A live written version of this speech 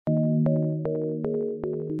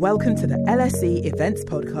Welcome to the LSE Events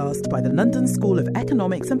Podcast by the London School of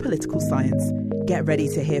Economics and Political Science. Get ready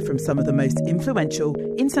to hear from some of the most influential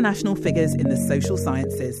international figures in the social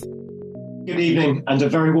sciences. Good evening and a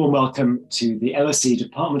very warm welcome to the LSE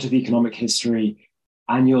Department of Economic History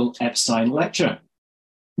Annual Epstein Lecture.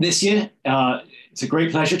 This year, it's a great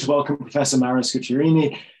pleasure to welcome Professor Mara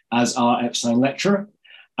Squicciarini as our Epstein Lecturer.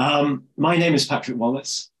 My name is Patrick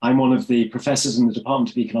Wallis. I'm one of the professors in the Department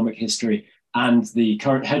of Economic History and the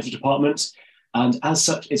current head of department, and as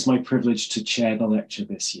such, it's my privilege to chair the lecture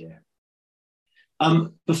this year.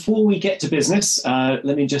 Before we get to business, let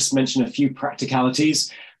me just mention a few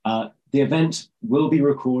practicalities. The event will be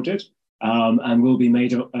recorded and will be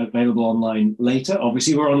made available online later.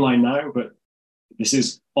 Obviously, we're online now, but this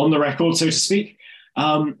is on the record, so to speak.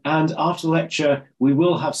 And after the lecture, we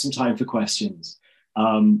will have some time for questions.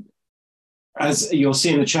 As you'll see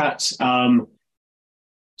in the chat,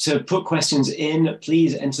 to put questions in,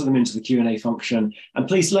 please enter them into the Q&A function. And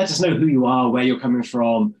please let us know who you are, where you're coming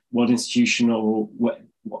from, what institution or what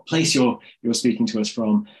place you're speaking to us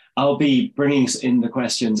from. I'll be bringing in the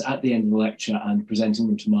questions at the end of the lecture and presenting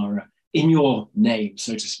them to Mara in your name,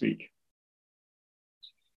 so to speak.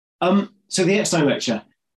 So the Epstein Lecture.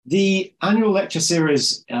 The annual lecture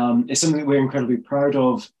series is something that we're incredibly proud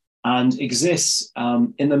of and exists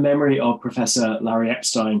in the memory of Professor Larry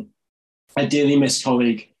Epstein, a dearly missed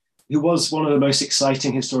colleague who was one of the most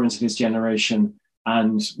exciting historians of his generation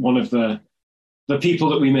and one of the people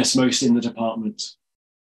that we miss most in the department.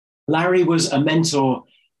 Larry was a mentor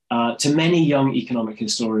to many young economic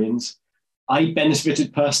historians. I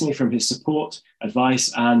benefited personally from his support, advice,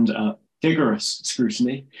 and vigorous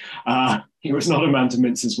scrutiny. He was not a man to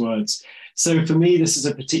mince his words. So for me, this is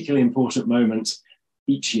a particularly important moment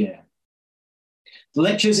each year. The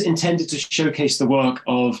lecture is intended to showcase the work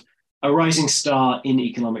of a rising star in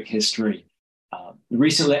economic history. The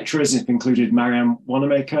recent lecturers have included Mariam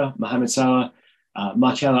Wanamaker, Mohamed Salah,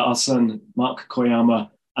 Marcella Arslan, Mark Koyama,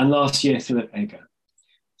 and last year, Philip Egger.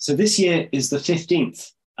 So this year is the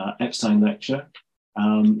 15th Epstein Lecture.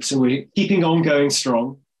 So we're keeping on going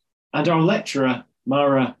strong. And our lecturer,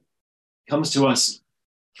 Mara, comes to us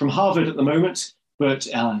from Harvard at the moment, but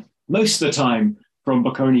most of the time from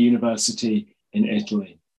Bocconi University in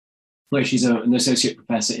Italy, where she's an associate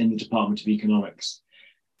professor in the Department of Economics.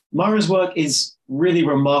 Mara's work is really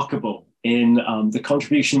remarkable in the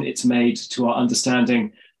contribution it's made to our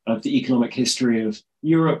understanding of the economic history of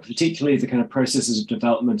Europe, particularly the kind of processes of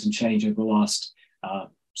development and change over the last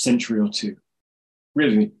century or two.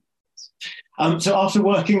 Really. So after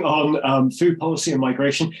working on food policy and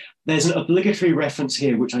migration, there's an obligatory reference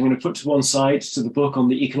here, which I'm going to put to one side to the book on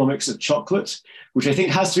the economics of chocolate, which I think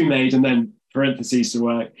has to be made and then parentheses to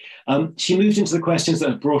work. She moved into the questions that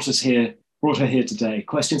have brought her here today,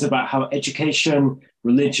 questions about how education,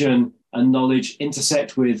 religion, and knowledge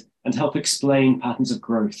intersect with and help explain patterns of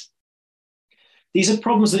growth. These are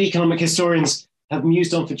problems that economic historians have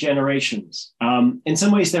mused on for generations. In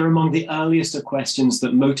some ways, they're among the earliest of questions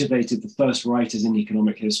that motivated the first writers in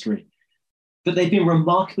economic history. But they've been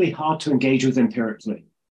remarkably hard to engage with empirically.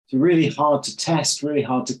 So really hard to test, really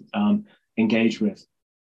hard to engage with.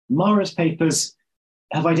 Mara's papers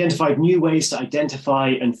have identified new ways to identify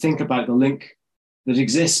and think about the link that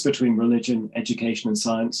exists between religion, education, and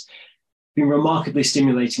science. Been remarkably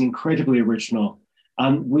stimulating, incredibly original.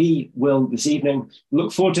 And we will, this evening,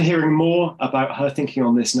 look forward to hearing more about her thinking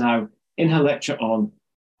on this now in her lecture on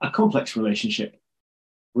a complex relationship,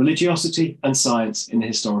 religiosity and science in a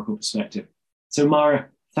historical perspective. So Mara,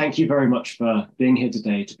 thank you very much for being here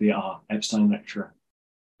today to be our Epstein lecturer.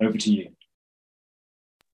 Over to you.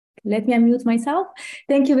 Let me unmute myself.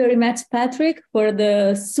 Thank you very much, Patrick, for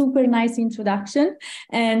the super nice introduction.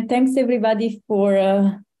 And thanks everybody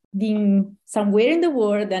for being somewhere in the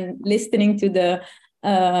world and listening to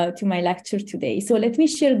my lecture today. So let me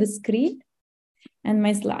share the screen and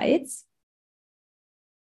my slides.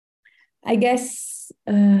 I guess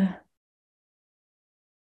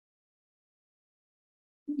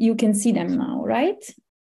you can see them now, right?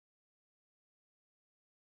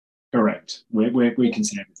 Correct. We can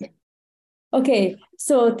see everything. Okay,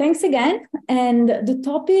 so thanks again. And the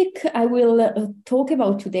topic I will talk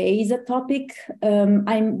about today is a topic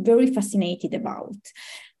I'm very fascinated about.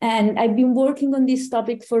 And I've been working on this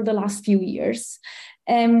topic for the last few years.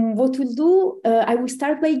 And what we'll do, I will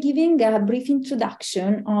start by giving a brief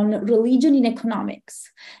introduction on religion in economics.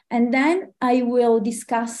 And then I will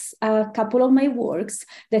discuss a couple of my works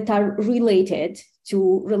that are related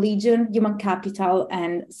to religion, human capital,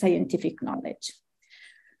 and scientific knowledge.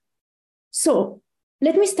 So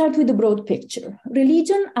Let me start with the broad picture.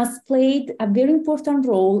 Religion has played a very important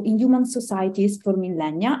role in human societies for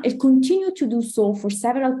millennia and continues to do so for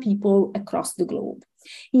several people across the globe.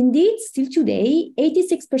 Indeed, still today,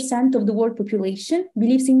 86% of the world population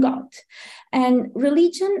believes in God. And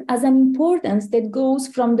religion has an importance that goes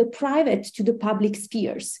from the private to the public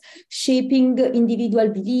spheres, shaping individual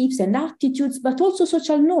beliefs and attitudes, but also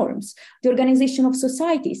social norms, the organization of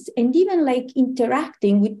societies, and even like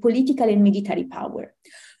interacting with political and military power.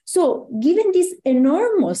 So given this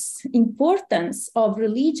enormous importance of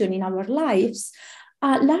religion in our lives,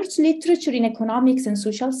 large literature in economics and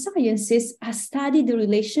social sciences has studied the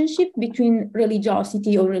relationship between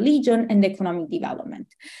religiosity or religion and economic development,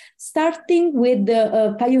 starting with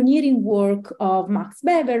the pioneering work of Max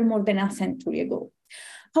Weber more than a century ago.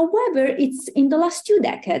 However, it's in the last 2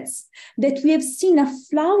 decades that we have seen a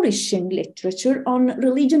flourishing literature on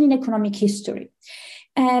religion in economic history.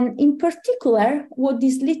 And in particular, what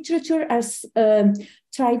this literature has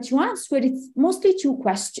tried to answer, it's mostly 2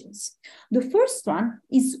 questions. The first one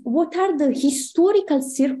is, what are the historical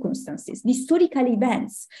circumstances, the historical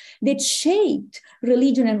events that shaped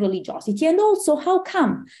religion and religiosity? And also, how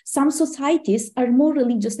come some societies are more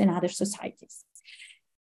religious than other societies?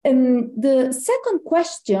 The second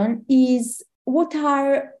question is, what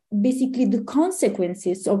are basically the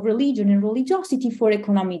consequences of religion and religiosity for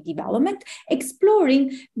economic development,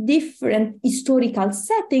 exploring different historical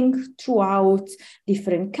settings throughout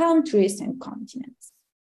different countries and continents.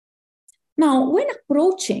 Now, when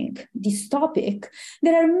approaching this topic,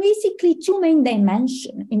 there are basically 2 main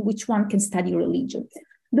dimensions in which one can study religion.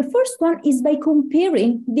 The first one is by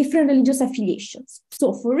comparing different religious affiliations.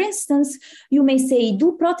 So, for instance, you may say,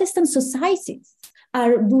 do Protestant societies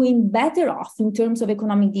are doing better off in terms of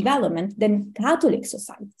economic development than Catholic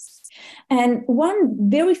societies? And one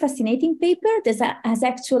very fascinating paper that has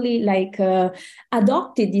actually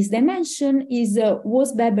adopted this dimension is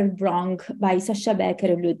Was Weber Wrong by Sascha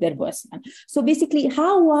Becker and Ludwig Bösmann. So basically,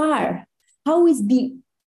 how is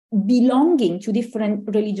belonging to different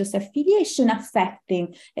religious affiliation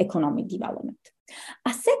affecting economic development?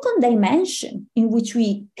 A second dimension in which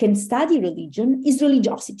we can study religion is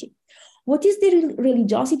religiosity. What is the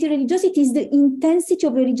religiosity? Religiosity is the intensity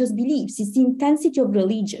of religious beliefs. It's the intensity of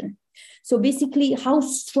religion. So basically, how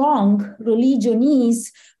strong religion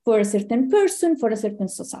is for a certain person, for a certain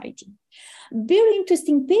society. Very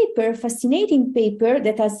interesting paper, fascinating paper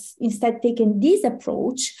that has instead taken this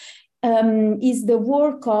approach is the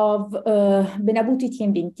work of Benabuti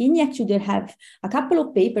and Bentini. Actually, they have a couple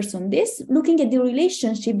of papers on this, looking at the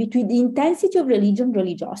relationship between the intensity of religion,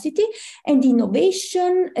 religiosity, and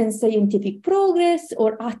innovation and scientific progress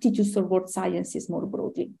or attitudes towards sciences more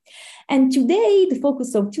broadly. And today, the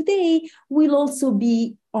focus of today will also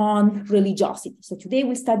be on religiosity. So today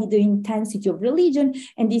we'll study the intensity of religion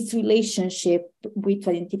and its relationship with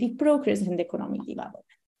scientific progress and economic development.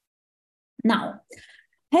 Now,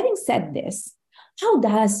 having said this, how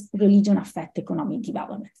does religion affect economic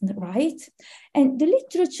development, right? And the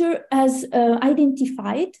literature has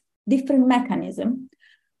identified different mechanisms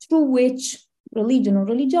through which religion or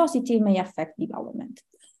religiosity may affect development.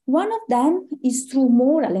 One of them is through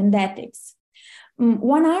moral and ethics.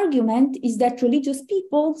 One argument is that religious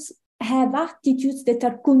peoples have attitudes that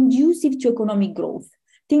are conducive to economic growth.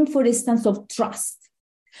 Think, for instance, of trust.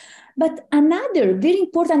 But another very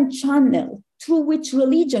important channel through which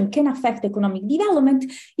religion can affect economic development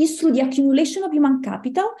is through the accumulation of human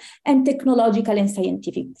capital and technological and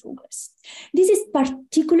scientific progress. This is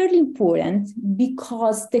particularly important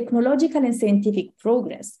because technological and scientific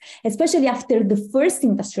progress, especially after the first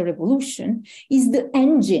industrial revolution, is the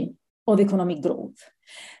engine of economic growth.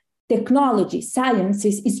 Technology,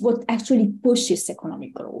 sciences is what actually pushes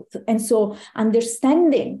economic growth. And so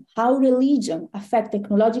understanding how religion affects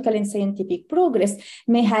technological and scientific progress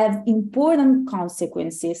may have important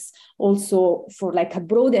consequences also for a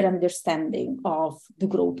broader understanding of the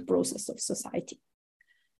growth process of society.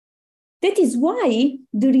 That is why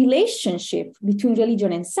the relationship between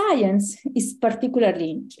religion and science is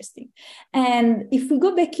particularly interesting. And if we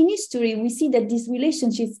go back in history, we see that this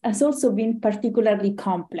relationship has also been particularly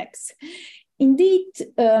complex. Indeed,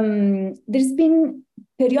 there's been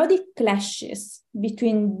periodic clashes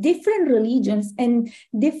between different religions and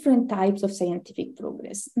different types of scientific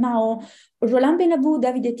progress. Now, Roland Benabou,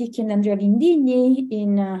 Davide Ticchi, and Andrea Vindini,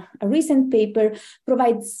 in a recent paper,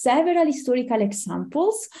 provide several historical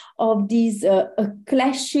examples of these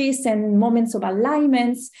clashes and moments of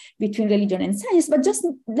alignments between religion and science. But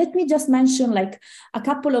let me just mention a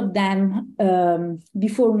couple of them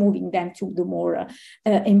before moving them to the more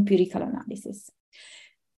empirical analysis.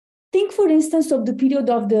 Think, for instance, of the period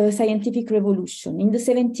of the scientific revolution in the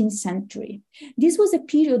 17th century. This was a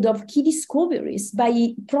period of key discoveries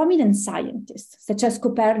by prominent scientists, such as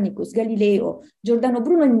Copernicus, Galileo, Giordano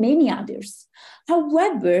Bruno, and many others.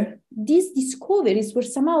 However, these discoveries were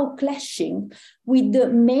somehow clashing with the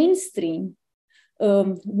mainstream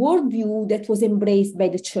worldview that was embraced by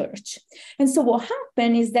the church. And so what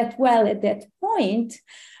happened is that, well, at that point,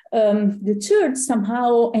 the church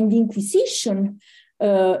somehow, and the Inquisition,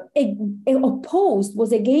 opposed,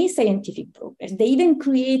 was against scientific progress. They even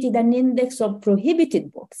created an index of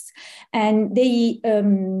prohibited books, and they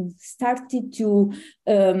started to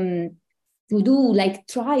do like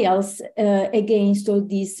trials against all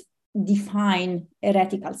these defined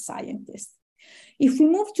heretical scientists. If we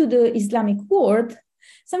move to the Islamic world,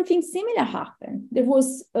 something similar happened. There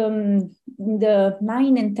was, in the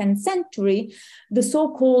 9th and 10th century, the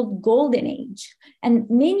so-called Golden Age. And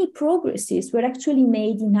many progresses were actually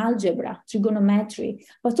made in algebra, trigonometry,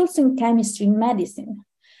 but also in chemistry, in medicine.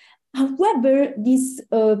 However, this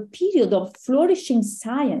period of flourishing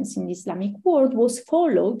science in the Islamic world was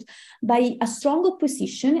followed by a strong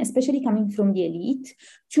opposition, especially coming from the elite,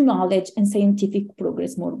 to knowledge and scientific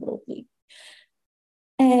progress more broadly.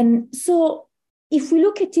 And so, if we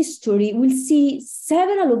look at history, we'll see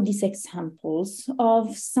several of these examples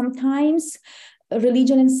of sometimes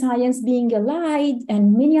religion and science being allied,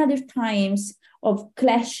 and many other times of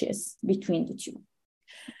clashes between the two.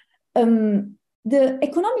 The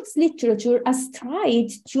economics literature has tried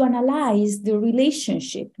to analyze the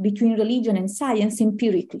relationship between religion and science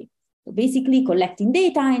empirically, so basically collecting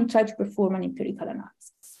data and try to perform an empirical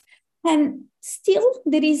analysis. And still,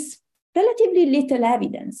 there is relatively little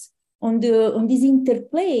evidence on this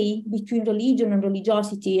interplay between religion and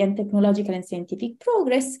religiosity and technological and scientific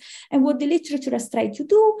progress. And what the literature has tried to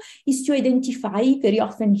do is to identify very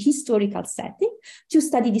often historical setting to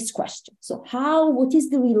study this question. So what is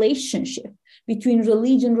the relationship between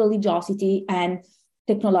religion, religiosity, and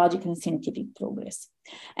technological and scientific progress?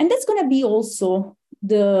 And that's going to be also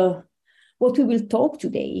what we will talk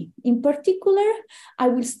today. In particular, I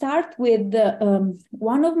will start with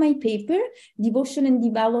one of my paper, Devotion and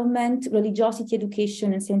Development, Religiosity,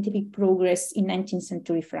 Education, and Scientific Progress in 19th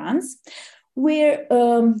Century France, where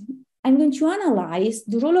I'm going to analyze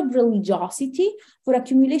the role of religiosity for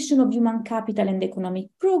accumulation of human capital and economic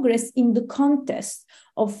progress in the context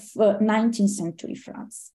of 19th century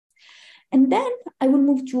France. And then I will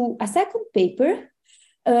move to a second paper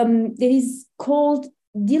that is called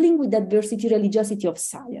Dealing with Adversity, Religiosity of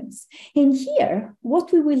Science. And here,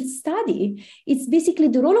 what we will study is basically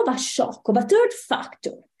the role of a shock, of a third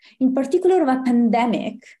factor, in particular of a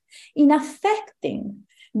pandemic, in affecting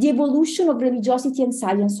the evolution of religiosity and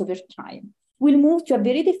science over time. We'll move to a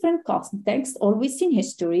very different context, always in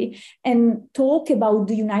history, and talk about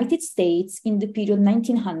the United States in the period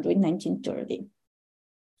 1900-1930.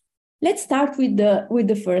 Let's start with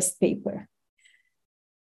the first paper.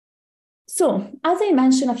 So, as I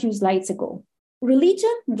mentioned a few slides ago, religion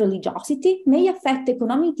and religiosity may affect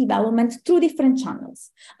economic development through different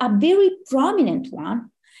channels. A very prominent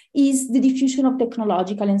one is the diffusion of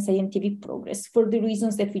technological and scientific progress for the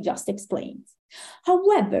reasons that we just explained.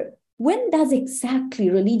 However, when does exactly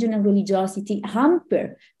religion and religiosity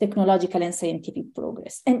hamper technological and scientific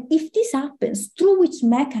progress? And if this happens, through which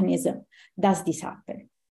mechanism does this happen?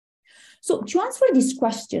 So, to answer these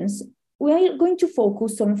questions, we are going to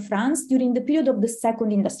focus on France during the period of the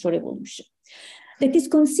Second Industrial Revolution, that is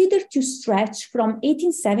considered to stretch from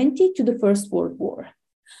 1870 to the First World War.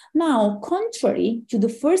 Now, contrary to the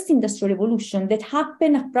First Industrial Revolution that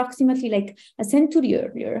happened approximately like a century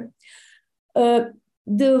earlier,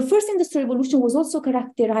 the First Industrial Revolution was also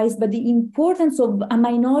characterized by the importance of a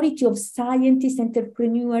minority of scientists,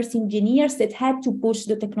 entrepreneurs, engineers that had to push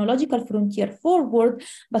the technological frontier forward,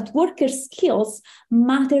 but worker skills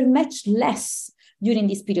matter much less during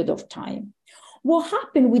this period of time. What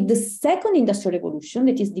happened with the Second Industrial Revolution,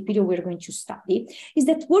 that is the period we're going to study, is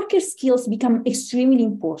that worker skills become extremely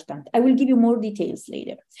important. I will give you more details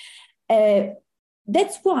later.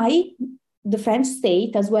 That's why the French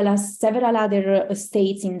state, as well as several other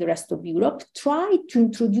states in the rest of Europe, tried to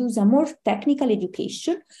introduce a more technical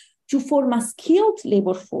education to form a skilled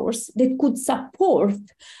labor force that could support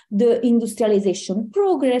the industrialization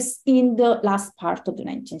progress in the last part of the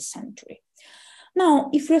 19th century. Now,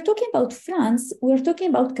 if we're talking about France, we're talking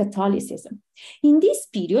about Catholicism. In this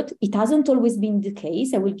period, it hasn't always been the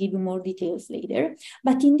case. I will give you more details later.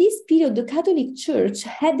 But in this period, the Catholic Church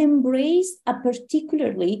had embraced a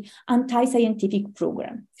particularly anti-scientific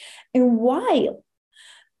program. And while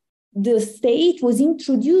the state was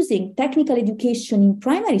introducing technical education in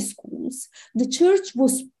primary schools, the church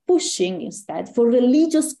was pushing instead for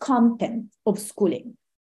religious content of schooling.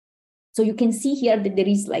 So you can see here that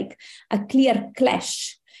there is like a clear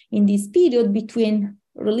clash in this period between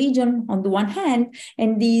religion on the one hand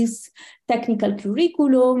and this technical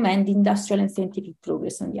curriculum and industrial and scientific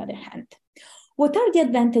progress on the other hand. What are the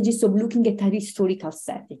advantages of looking at a historical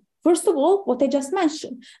setting? First of all, what I just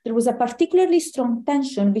mentioned, there was a particularly strong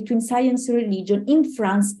tension between science and religion in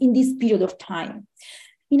France in this period of time.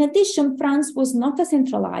 In addition, France was not a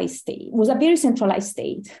centralized state, was a very centralized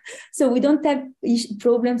state. So we don't have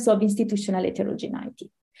problems of institutional heterogeneity.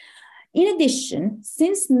 In addition,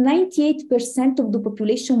 since 98% of the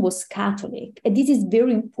population was Catholic, and this is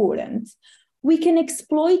very important, we can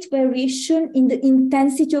exploit variation in the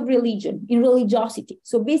intensity of religion, in religiosity.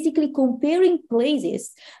 So basically comparing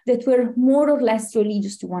places that were more or less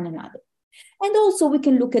religious to one another. And also we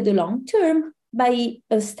can look at the long term by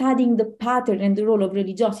studying the pattern and the role of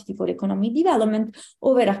religiosity for economic development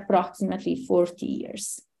over approximately 40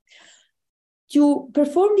 years. To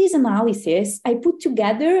perform this analysis, I put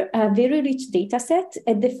together a very rich data set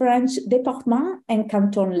at the French département and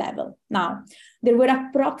canton level. Now, there were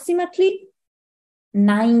approximately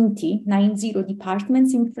 90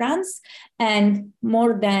 departments in France and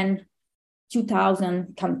more than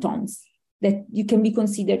 2,000 cantons that you can be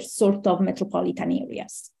considered sort of metropolitan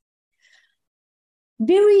areas.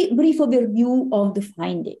 Very brief overview of the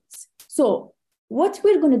findings. So what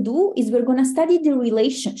we're going to do is we're going to study the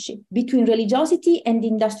relationship between religiosity and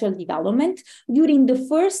industrial development during the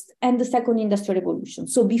first and the second industrial revolution,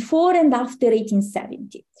 so before and after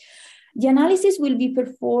 1870. The analysis will be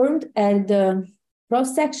performed at the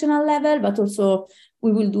cross-sectional level, but also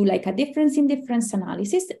we will do like a difference in difference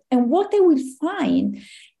analysis. And what I will find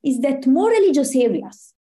is that more religious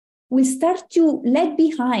areas will start to lag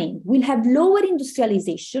behind, will have lower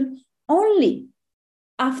industrialization only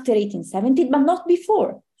after 1870, but not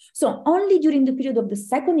before. So only during the period of the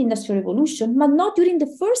second industrial revolution, but not during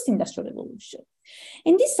the first industrial revolution.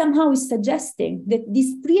 And this somehow is suggesting that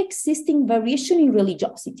this pre-existing variation in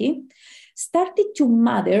religiosity started to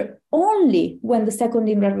matter only when the second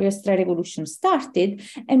industrial revolution started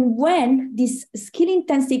and when these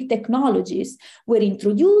skill-intensive technologies were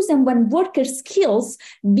introduced and when worker skills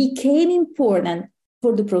became important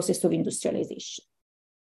for the process of industrialization.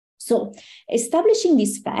 So establishing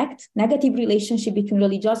this fact, negative relationship between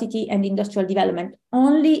religiosity and industrial development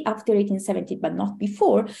only after 1870, but not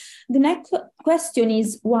before, the next question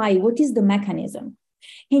is why? What is the mechanism?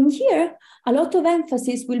 And here, a lot of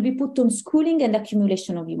emphasis will be put on schooling and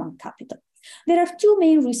accumulation of human capital. There are two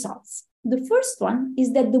main results. The first one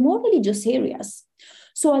is that the more religious areas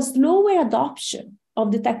saw a slower adoption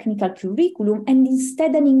of the technical curriculum and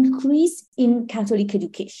instead an increase in Catholic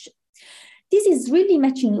education. This is really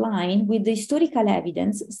much in line with the historical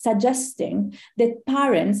evidence suggesting that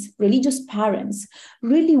parents, religious parents,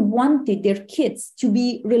 really wanted their kids to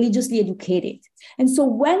be religiously educated. And so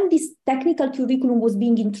when this technical curriculum was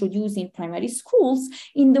being introduced in primary schools,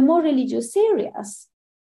 in the more religious areas,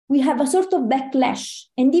 we have a sort of backlash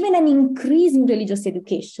and even an increase in religious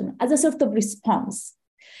education as a sort of response.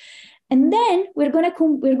 And then we're going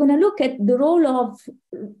to look at the role of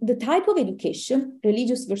the type of education,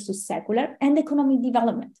 religious versus secular, and economic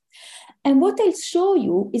development. And what I'll show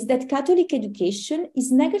you is that Catholic education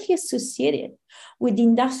is negatively associated with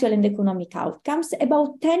industrial and economic outcomes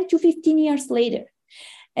about 10 to 15 years later.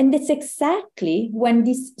 And that's exactly when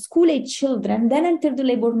these school-age children then enter the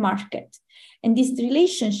labor market. And this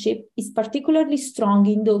relationship is particularly strong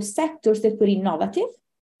in those sectors that were innovative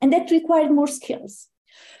and that required more skills.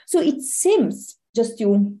 So it seems, just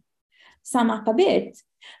to sum up a bit,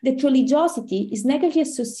 that religiosity is negatively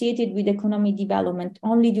associated with economic development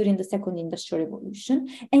only during the second industrial revolution.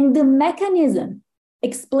 And the mechanism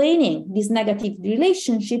explaining this negative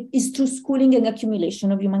relationship is through schooling and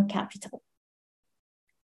accumulation of human capital.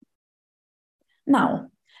 Now,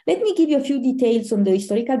 let me give you a few details on the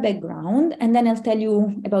historical background, and then I'll tell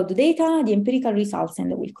you about the data, the empirical results,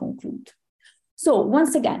 and I will conclude. So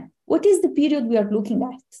once again, what is the period we are looking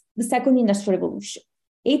at? The second industrial revolution,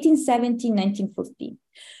 1870-1914.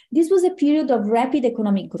 This was a period of rapid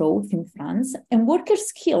economic growth in France, and worker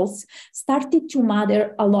skills started to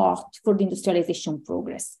matter a lot for the industrialization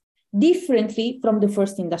progress, differently from the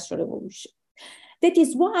first industrial revolution. That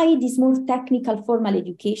is why this more technical formal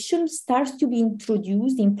education starts to be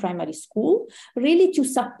introduced in primary school, really to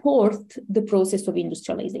support the process of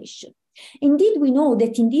industrialization. Indeed, we know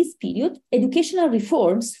that in this period, educational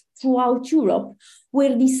reforms throughout Europe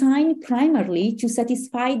were designed primarily to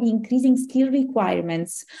satisfy the increasing skill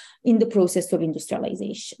requirements in the process of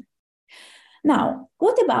industrialization. Now,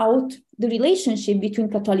 what about the relationship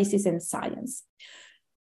between Catholicism and science?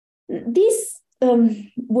 This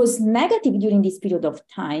was negative during this period of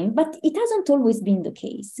time, but it hasn't always been the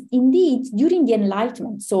case. Indeed, during the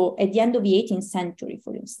Enlightenment, so at the end of the 18th century,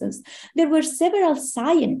 for instance, there were several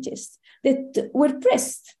scientists that were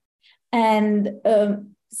praised, and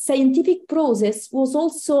scientific process was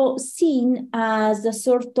also seen as a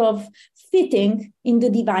sort of fitting in the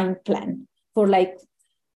divine plan for like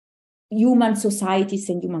human societies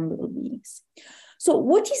and human well-beings. So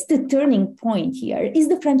what is the turning point here is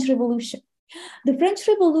the French Revolution. The French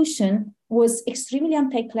Revolution was extremely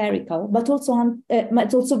anti-clerical, but also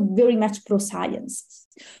very much pro-science.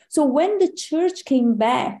 So when the church came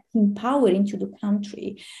back in power into the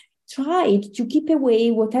country, tried to keep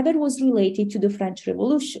away whatever was related to the French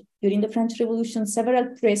Revolution. During the French Revolution,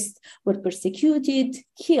 several priests were persecuted,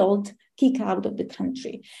 killed, kicked out of the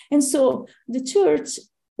country. And so the church,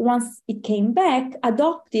 once it came back,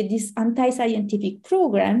 adopted this anti-scientific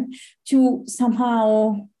program to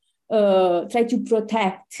somehow try to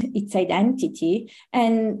protect its identity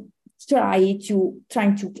and trying to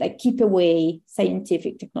like keep away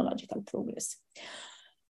scientific technological progress.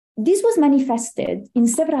 This was manifested in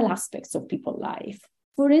several aspects of people's life.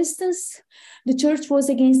 For instance, the church was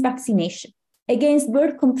against vaccination, against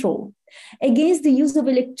birth control, against the use of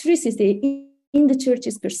electricity in the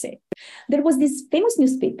churches per se. There was this famous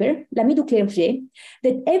newspaper, L'Ami du Clergé,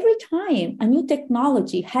 that every time a new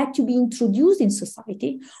technology had to be introduced in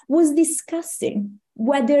society was discussing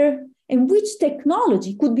whether and which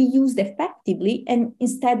technology could be used effectively and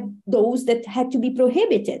instead those that had to be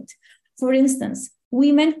prohibited. For instance,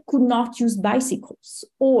 women could not use bicycles,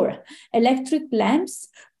 or electric lamps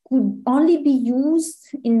could only be used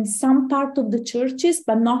in some part of the churches,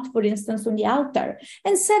 but not, for instance, on the altar,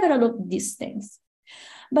 and several of these things.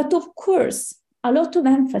 But of course, a lot of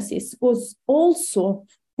emphasis was also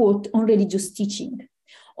put on religious teaching,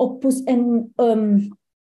 and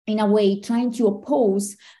in a way trying to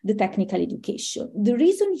oppose the technical education. The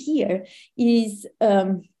reason here is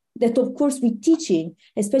that, of course, with teaching,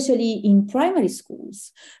 especially in primary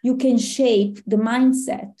schools, you can shape the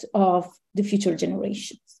mindset of the future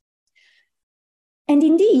generations. And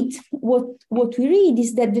indeed, what we read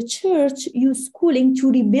is that the church used schooling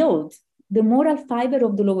to rebuild the moral fiber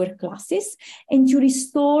of the lower classes and to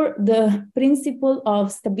restore the principle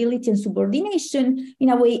of stability and subordination in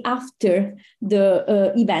a way after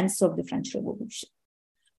the events of the French Revolution.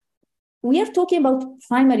 We are talking about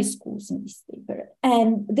primary schools in this paper,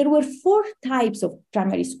 and there were 4 types of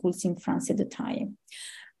primary schools in France at the time.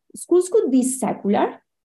 Schools could be secular,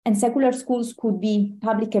 and secular schools could be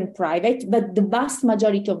public and private, but the vast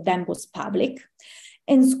majority of them was public.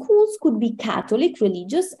 And schools could be Catholic,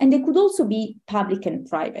 religious, and they could also be public and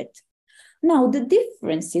private. Now, the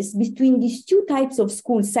differences between these 2 types of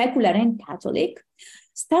schools, secular and Catholic,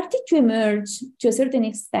 started to emerge to a certain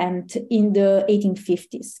extent in the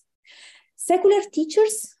 1850s. Secular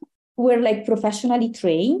teachers were like professionally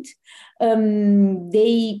trained.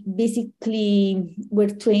 They basically were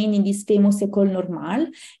trained in this famous École Normale.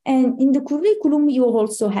 And in the curriculum, you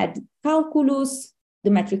also had calculus, the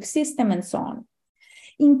metric system, and so on.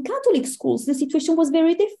 In Catholic schools, the situation was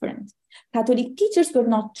very different. Catholic teachers were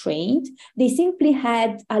not trained. They simply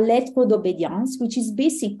had a lettre d'obédience, which is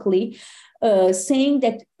basically saying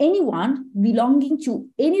that anyone belonging to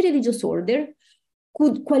any religious order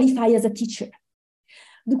could qualify as a teacher.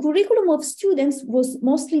 The curriculum of students was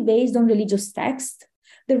mostly based on religious text.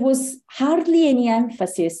 There was hardly any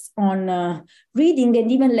emphasis on reading, and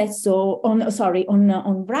even less so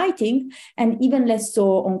on writing, and even less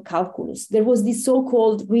so on calculus. There was this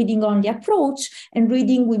so-called reading only approach, and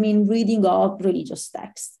reading, we mean reading of religious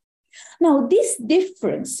texts. Now, these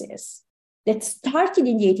differences that started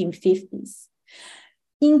in the 1850s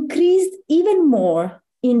increased even more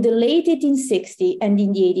in the late 1860s and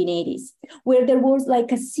in the 1880s, where there was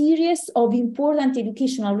like a series of important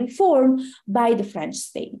educational reform by the French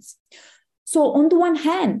states. So on the one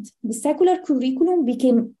hand, the secular curriculum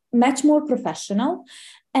became much more professional,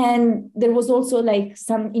 and there was also like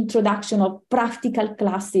some introduction of practical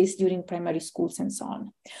classes during primary schools and so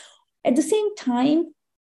on. At the same time,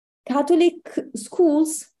 Catholic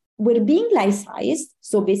schools were being laicized.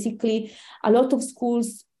 So basically, a lot of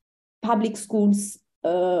schools, public schools,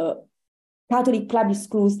 Catholic public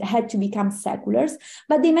schools had to become seculars,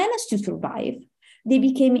 but they managed to survive. They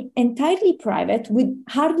became entirely private with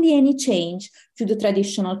hardly any change to the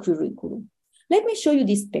traditional curriculum. Let me show you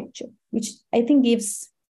this picture, which I think gives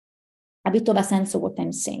a bit of a sense of what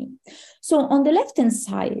I'm saying. So on the left-hand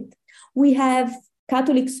side, we have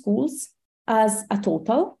Catholic schools as a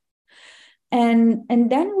total, and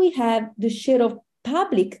then we have the share of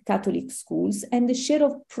public Catholic schools and the share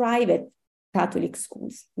of private Catholic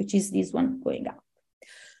schools, which is this one going up.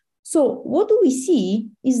 So what do we see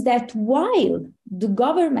is that while the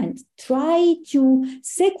government tried to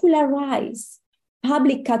secularize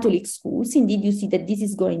public Catholic schools, indeed you see that this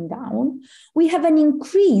is going down, we have an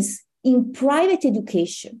increase in private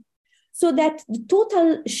education, so that the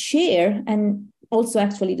total share and also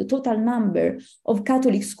actually the total number of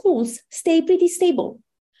Catholic schools stay pretty stable.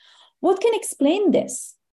 What can explain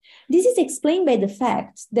this? This is explained by the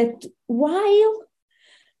fact that while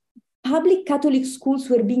public Catholic schools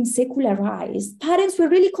were being secularized, parents were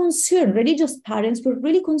really concerned, religious parents were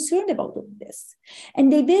really concerned about all this.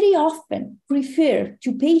 And they very often prefer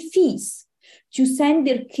to pay fees to send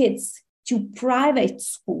their kids to private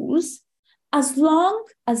schools as long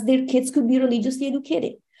as their kids could be religiously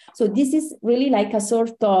educated. So this is really like a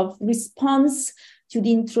sort of response to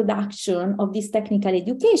the introduction of this technical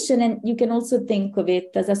education. And you can also think of it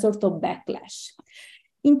as a sort of backlash.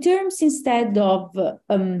 In terms instead of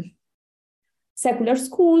secular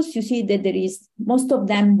schools, you see that most of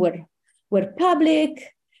them were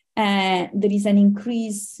public, and there is an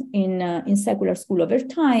increase in secular school over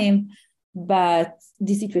time, but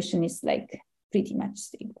the situation is like pretty much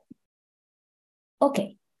stable.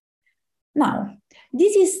 Okay, now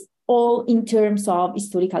this is all in terms of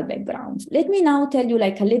historical background. Let me now tell you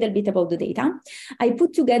like a little bit about the data. I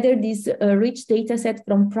put together this rich data set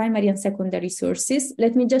from primary and secondary sources.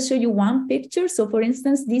 Let me just show you one picture. So for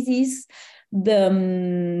instance, this is the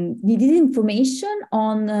information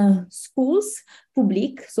on schools,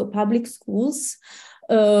 public schools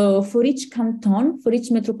for each canton, for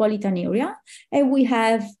each metropolitan area. And we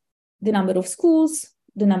have the number of schools,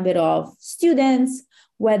 the number of students,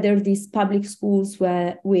 whether these public schools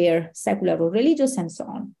were secular or religious, and so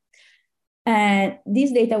on. And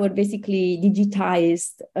these data were basically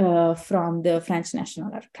digitized from the French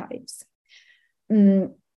National Archives.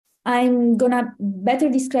 I'm gonna better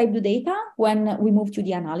describe the data when we move to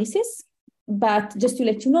the analysis, but just to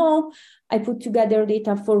let you know, I put together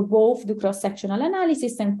data for both the cross-sectional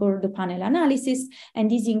analysis and for the panel analysis,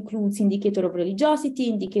 and this includes indicators of religiosity,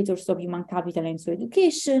 indicators of human capital and so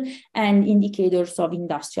education, and indicators of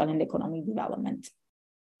industrial and economic development.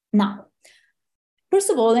 Now,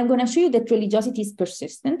 first of all, I'm gonna show you that religiosity is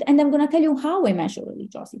persistent, and I'm gonna tell you how I measure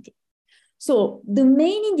religiosity. So the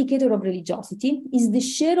main indicator of religiosity is the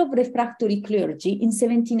share of refractory clergy in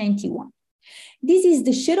 1791. This is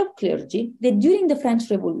the share of clergy that during the French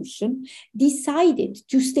Revolution decided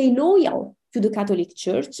to stay loyal to the Catholic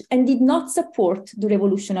Church and did not support the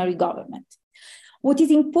revolutionary government. What is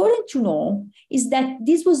important to know is that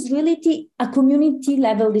this was really a community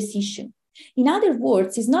level decision. In other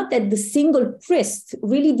words, it's not that the single priest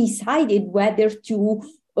really decided whether to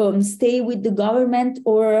stay with the government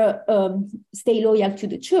or stay loyal to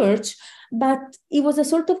the church, but it was a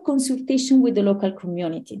sort of consultation with the local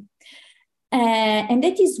community. And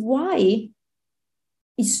that is why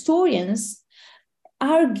historians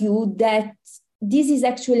argue that this is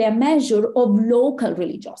actually a measure of local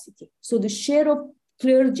religiosity. So the share of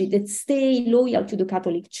clergy that stay loyal to the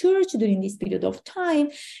Catholic Church during this period of time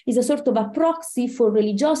is a sort of a proxy for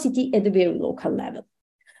religiosity at the very local level.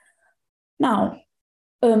 Now,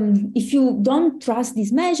 if you don't trust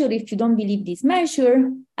this measure, if you don't believe this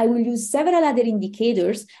measure, I will use several other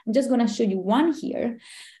indicators. I'm just going to show you one here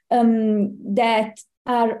that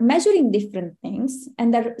are measuring different things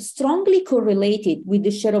and are strongly correlated with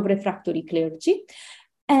the share of refractory clergy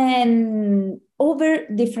and over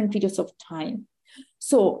different periods of time.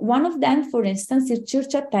 So one of them, for instance, is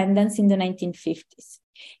church attendance in the 1950s.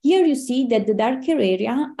 Here you see that the darker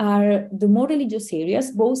area are the more religious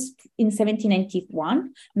areas, both in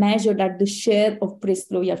 1791, measured at the share of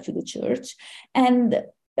priests loyal to the church. And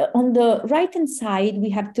on the right-hand side, we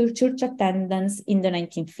have the church attendance in the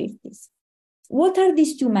 1950s. What are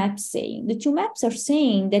these two maps saying? The two maps are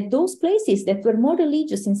saying that those places that were more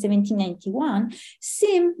religious in 1791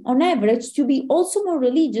 seem, on average, to be also more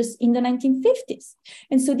religious in the 1950s.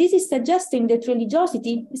 And so this is suggesting that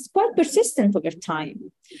religiosity is quite persistent over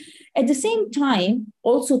time. At the same time,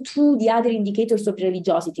 also through the other indicators of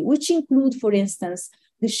religiosity, which include, for instance,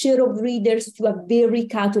 the share of readers to a very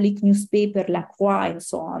Catholic newspaper, La Croix, and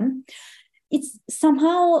so on, it's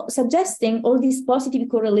somehow suggesting all this positive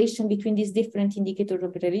correlation between these different indicators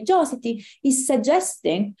of religiosity is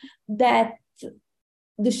suggesting that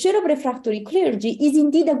the share of refractory clergy is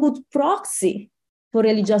indeed a good proxy for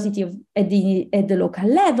religiosity at the local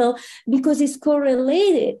level, because it's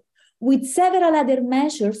correlated with several other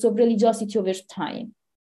measures of religiosity over time.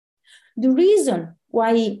 The reason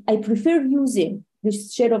why I prefer using the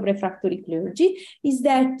share of refractory clergy, is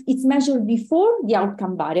that it's measured before the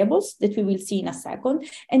outcome variables that we will see in a second,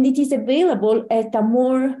 and it is available at a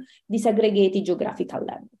more disaggregated geographical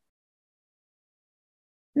level.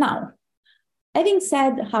 Now, having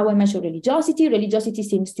said how I measure religiosity, religiosity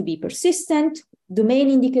seems to be persistent. The main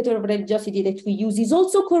indicator of religiosity that we use is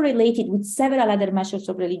also correlated with several other measures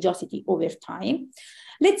of religiosity over time.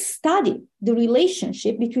 Let's study the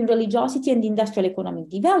relationship between religiosity and industrial economic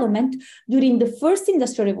development during the first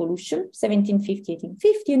industrial revolution, 1750-1850,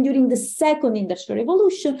 and during the second industrial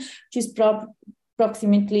revolution, which is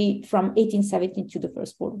approximately from 1817 to the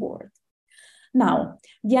First World War. Now,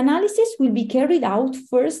 the analysis will be carried out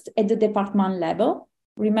first at the department level.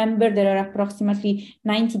 Remember, there are approximately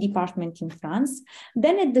 90 departments in France,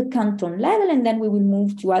 then at the canton level, and then we will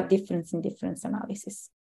move to a difference in difference analysis.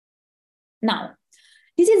 Now,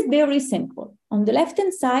 this is very simple. On the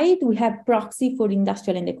left-hand side, we have proxy for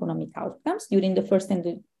industrial and economic outcomes during the first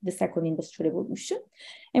and the second industrial revolution.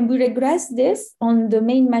 And we regress this on the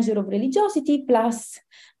main measure of religiosity plus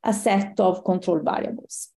a set of control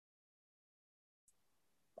variables.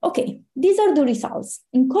 Okay, these are the results.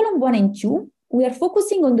 In column 1 and 2, we are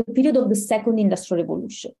focusing on the period of the second industrial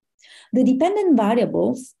revolution. The dependent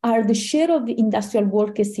variables are the share of industrial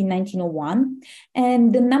workers in 1901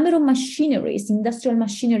 and the number of machineries, industrial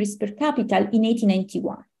machineries per capita in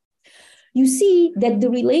 1891. You see that the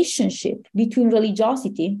relationship between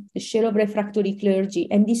religiosity, the share of refractory clergy,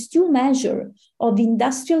 and these two measures of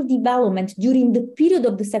industrial development during the period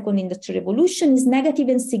of the second industrial revolution is negative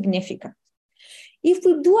and significant. If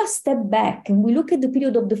we do a step back and we look at the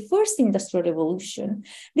period of the first industrial revolution,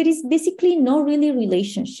 there is basically no really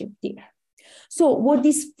relationship there. So what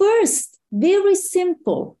this first very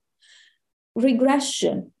simple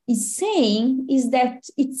regression is saying is that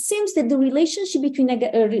it seems that the relationship between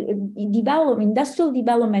industrial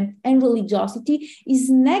development and religiosity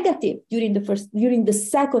is negative during the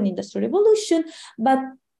second industrial revolution, but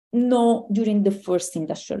no during the first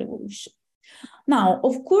industrial revolution. Now,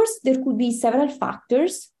 of course, there could be several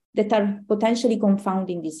factors that are potentially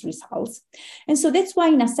confounding these results. And so that's why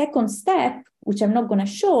in a second step, which I'm not going to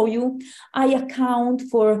show you, I account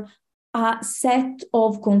for a set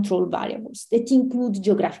of control variables that include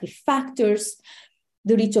geographic factors,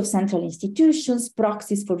 the reach of central institutions,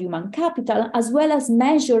 proxies for human capital, as well as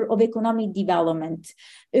measure of economic development,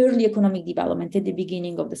 early economic development at the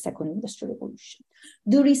beginning of the second industrial revolution.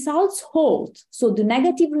 The results hold. So the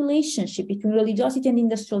negative relationship between religiosity and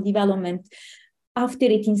industrial development after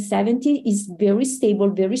 1870 is very stable,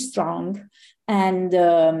 very strong, and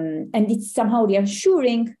it's somehow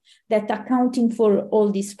reassuring that accounting for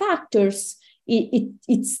all these factors,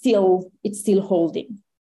 it's still holding.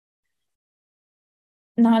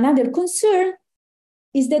 Now, another concern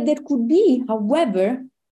is that there could be, however,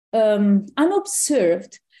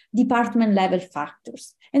 unobserved department-level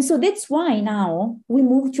factors. And so that's why now we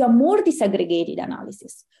move to a more disaggregated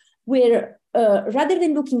analysis, where rather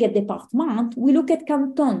than looking at department, we look at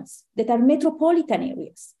cantons that are metropolitan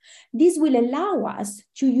areas. This will allow us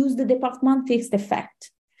to use the department fixed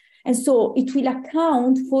effect. And so it will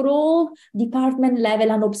account for all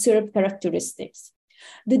department-level unobserved characteristics.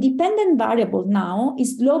 The dependent variable now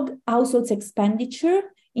is log households expenditure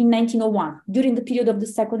in 1901, during the period of the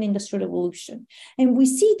second industrial revolution. And we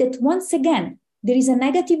see that once again, there is a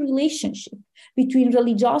negative relationship between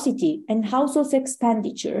religiosity and households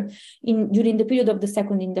expenditure during the period of the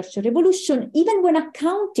second industrial revolution, even when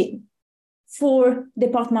accounting for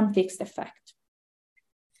department fixed effect.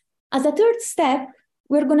 As a third step,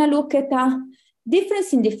 we're going to look at a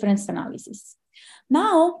difference in difference analysis.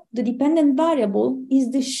 Now, the dependent variable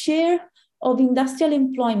is the share of industrial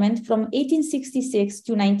employment from 1866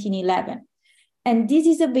 to 1911. And this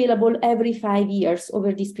is available every 5 years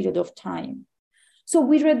over this period of time. So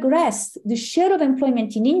we regress the share of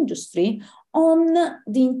employment in industry on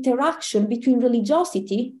the interaction between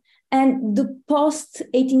religiosity and the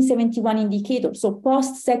post-1871 indicator, so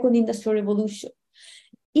post-second industrial revolution.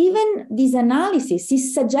 Even this analysis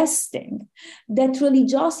is suggesting that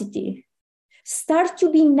religiosity start to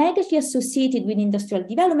be negatively associated with industrial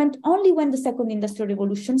development only when the second industrial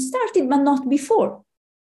revolution started, but not before.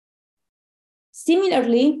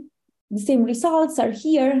 Similarly, the same results are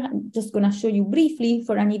here. I'm just going to show you briefly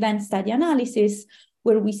for an event study analysis,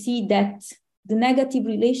 where we see that the negative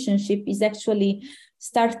relationship is actually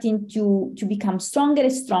starting to become stronger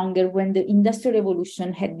and stronger when the industrial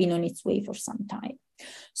revolution had been on its way for some time.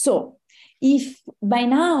 So if by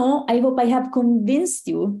now, I hope I have convinced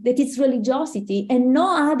you that it's religiosity and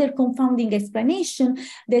no other confounding explanation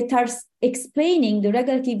that are explaining the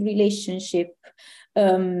relative relationship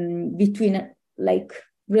between like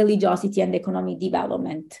religiosity and economic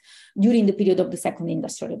development during the period of the Second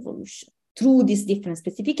Industrial Revolution through this different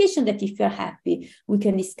specification that, if you're happy, we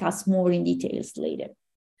can discuss more in details later.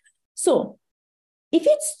 So if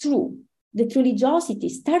it's true that religiosity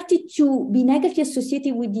started to be negatively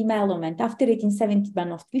associated with development after 1870 but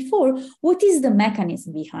not before, what is the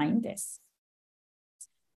mechanism behind this?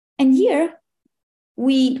 And here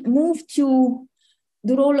we move to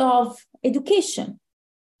the role of education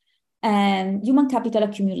and human capital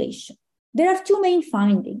accumulation. There are two main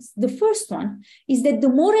findings. The first one is that the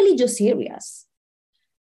more religious areas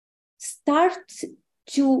start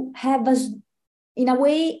to have a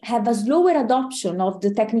slower adoption of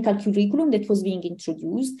the technical curriculum that was being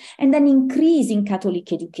introduced and an increase in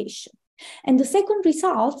Catholic education. And the second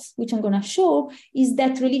result, which I'm going to show, is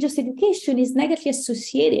that religious education is negatively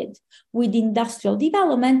associated with industrial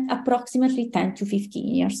development approximately 10 to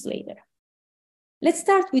 15 years later. Let's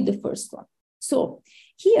start with the first one. So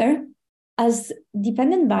here, as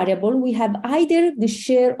dependent variable, we have either the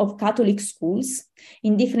share of Catholic schools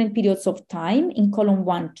in different periods of time in column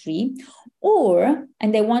 1, 3, or,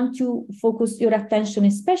 and I want to focus your attention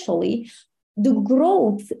especially, the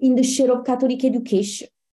growth in the share of Catholic education.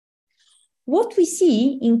 What we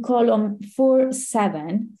see in column 4,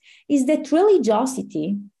 7 is that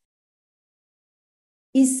religiosity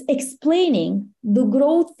is explaining the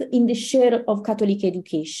growth in the share of Catholic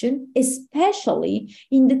education, especially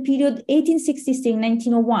in the period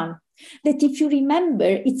 1866-1901. That, if you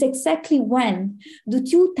remember, it's exactly when the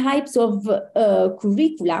two types of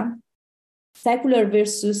curricula, secular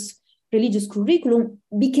versus religious curriculum,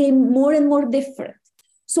 became more and more different.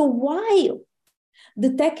 So while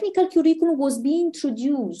the technical curriculum was being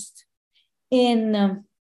introduced in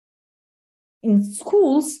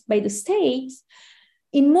schools by the state,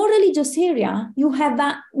 in more religious area, you have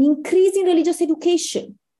an increase in religious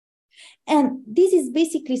education. And this is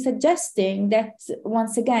basically suggesting that,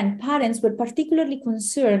 once again, parents were particularly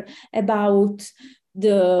concerned about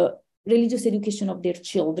the religious education of their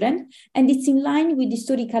children. And it's in line with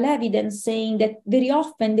historical evidence saying that very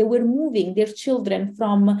often they were moving their children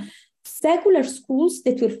from secular schools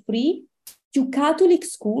that were free to Catholic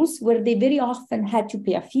schools where they very often had to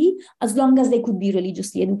pay a fee as long as they could be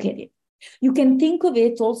religiously educated. You can think of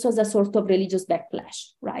it also as a sort of religious backlash,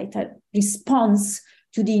 right? A response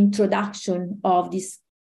to the introduction of this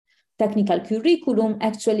technical curriculum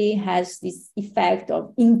actually has this effect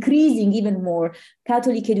of increasing even more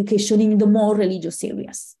Catholic education in the more religious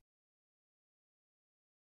areas.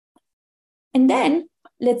 And then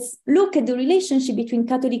let's look at the relationship between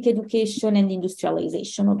Catholic education and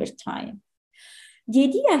industrialization over time. The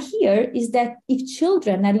idea here is that if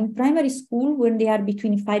children are in primary school when they are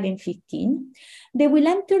between 5 and 15, they will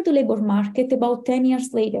enter the labor market about 10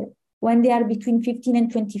 years later when they are between 15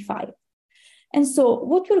 and 25. And so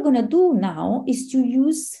what we're going to do now is to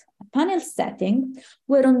use a panel setting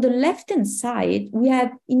where on the left-hand side, we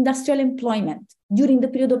have industrial employment during the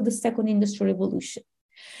period of the Second Industrial Revolution.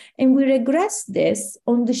 And we regress this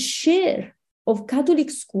on the share of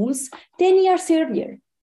Catholic schools 10 years earlier.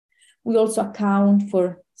 We also account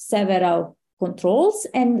for several controls,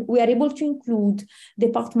 and we are able to include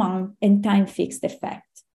department and time fixed effect.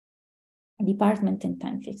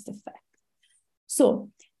 So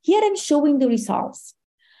here I'm showing the results.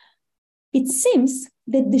 It seems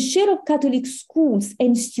that the share of Catholic schools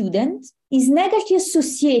and students is negatively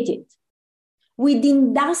associated with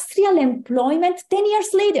industrial employment 10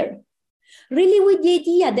 years later. Really with the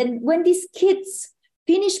idea that when these kids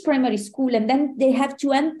finish primary school and then they have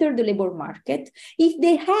to enter the labor market, if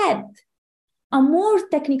they had a more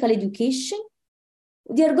technical education,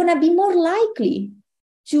 they're going to be more likely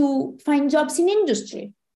to find jobs in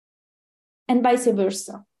industry and vice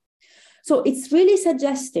versa. So it's really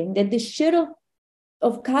suggesting that the share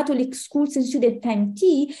of Catholic schools and student time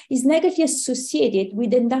T is negatively associated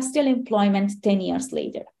with industrial employment 10 years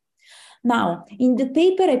later. Now, in the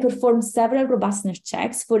paper, I performed several robustness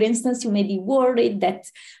checks. For instance, you may be worried that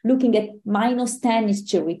looking at -10 is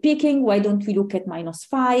cherry picking. Why don't we look at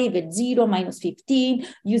 -5, at 0, -15,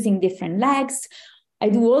 using different lags? I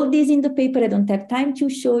do all this in the paper. I don't have time to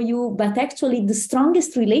show you, but actually the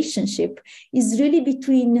strongest relationship is really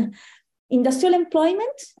between industrial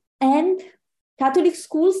employment and Catholic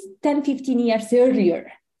schools 10, 15 years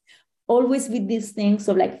earlier. Always with these things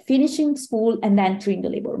of like finishing school and entering the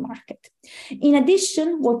labor market. In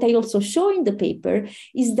addition, what I also show in the paper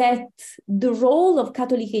is that the role of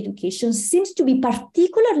Catholic education seems to be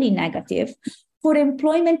particularly negative for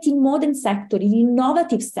employment in modern sectors, in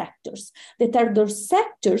innovative sectors, that are those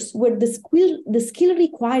sectors where the skill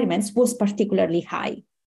requirements was particularly high.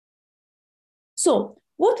 So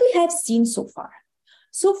what we have seen so far,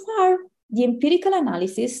 So far, the empirical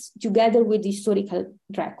analysis, together with the historical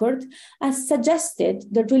record, has suggested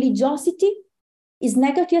that religiosity is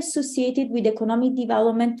negatively associated with economic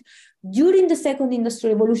development during the Second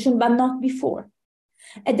Industrial Revolution, but not before.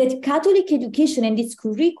 And that Catholic education and its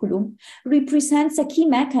curriculum represents a key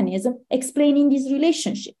mechanism explaining this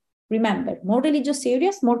relationship. Remember, more religious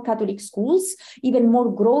areas, more Catholic schools, even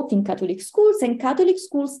more growth in Catholic schools, and Catholic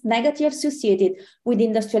schools negatively associated with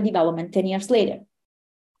industrial development 10 years later.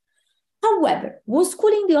 However, was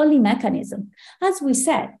schooling the only mechanism? As we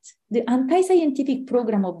said, the anti-scientific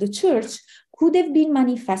program of the church could have been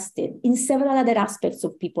manifested in several other aspects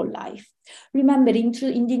of people's life. Remember, in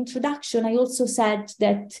the introduction, I also said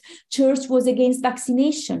that church was against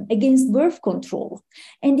vaccination, against birth control.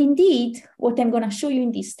 And indeed, what I'm going to show you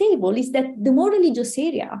in this table is that the more religious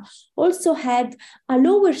area also had a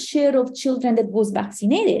lower share of children that was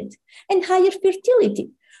vaccinated and higher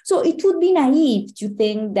fertility. So it would be naive to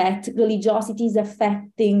think that religiosity is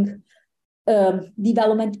affecting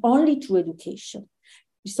development only through education.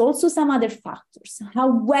 There's also some other factors.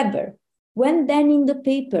 However, when then in the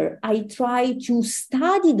paper, I try to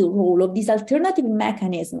study the role of this alternative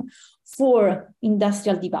mechanism for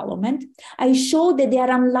industrial development, I show that they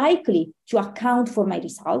are unlikely to account for my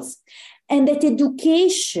results, and that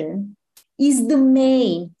education is the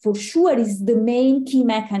main, for sure, is the main key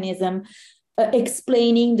mechanism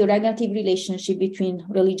explaining the negative relationship between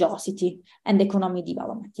religiosity and economic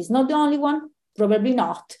development. It's not the only one, probably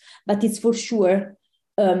not, but it's for sure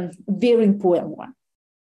very important one.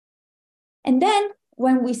 And then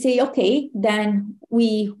when we say, okay, then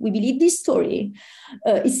we believe this story,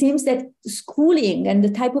 it seems that schooling and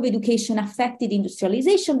the type of education affected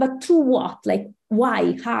industrialization, but through what? Like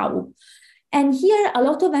why, how? And here a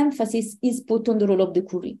lot of emphasis is put on the role of the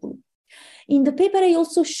curriculum. In the paper, I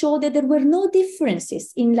also show that there were no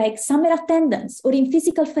differences in like summer attendance or in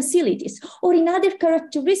physical facilities or in other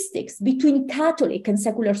characteristics between Catholic and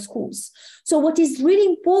secular schools. So what is really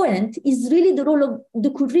important is really the role of the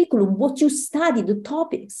curriculum, what you study, the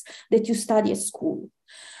topics that you study at school.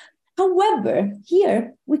 However,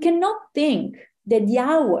 here we cannot think that the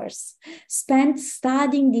hours spent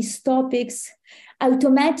studying these topics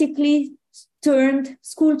automatically turned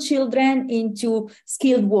school children into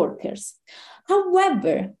skilled workers.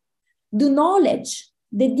 However, the knowledge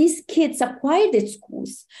that these kids acquired at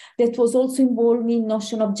schools, that was also involving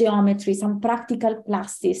notion of geometry, some practical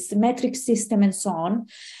classes, metric system, and so on,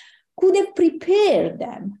 could have prepared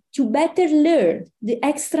them to better learn the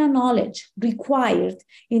extra knowledge required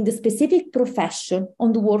in the specific profession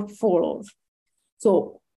on the work floor.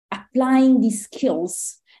 So applying these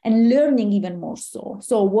skills and learning even more so.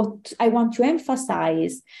 So what I want to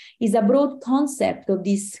emphasize is a broad concept of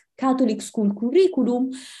this Catholic school curriculum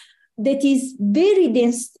that is very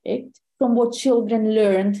distinct from what children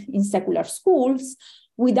learned in secular schools,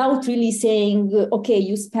 without really saying, okay,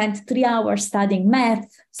 you spent 3 hours studying math,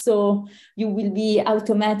 so you will be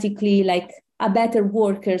automatically like a better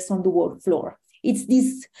workers on the work floor. It's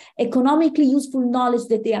this economically useful knowledge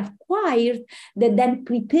that they acquired that then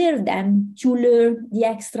prepare them to learn the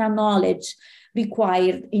extra knowledge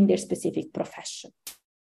required in their specific profession.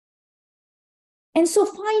 And so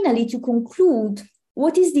finally, to conclude,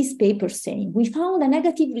 what is this paper saying? We found a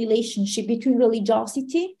negative relationship between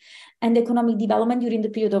religiosity and economic development during the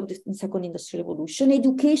period of the Second Industrial Revolution.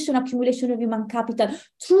 Education, accumulation of human capital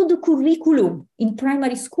through the curriculum in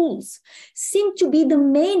primary schools seem to be the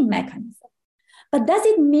main mechanism. But does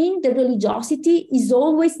it mean that religiosity is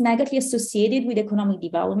always negatively associated with economic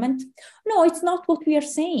development? No, it's not what we are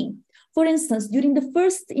saying. For instance, during the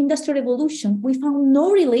first industrial revolution, we found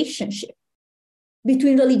no relationship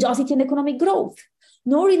between religiosity and economic growth,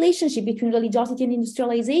 no relationship between religiosity and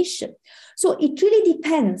industrialization. So it really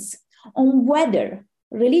depends on whether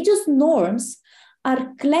religious norms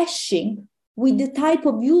are clashing with the type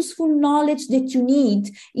of useful knowledge that you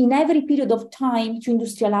need in every period of time to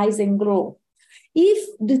industrialize and grow.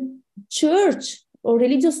 If the church or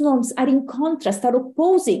religious norms are in contrast, are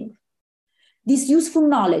opposing this useful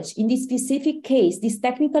knowledge, in this specific case, this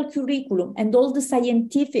technical curriculum and all the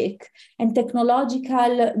scientific and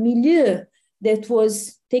technological milieu that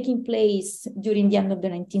was taking place during the end of the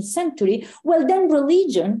 19th century, well, then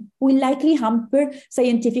religion will likely hamper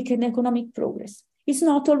scientific and economic progress. It's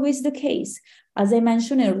not always the case. As I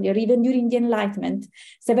mentioned earlier, even during the Enlightenment,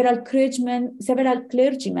 several clergymen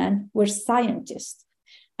were scientists,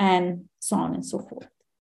 and so on and so forth.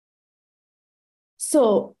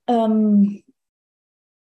 So,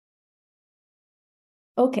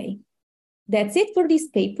 okay, that's it for this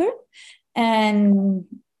paper. And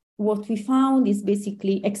what we found is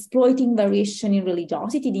basically exploiting variation in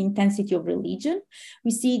religiosity, the intensity of religion.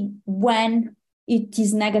 We see when it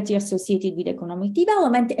is negatively associated with economic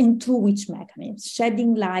development and through which mechanisms,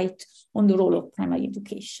 shedding light on the role of primary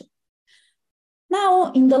education.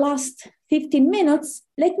 Now, in the last 15 minutes,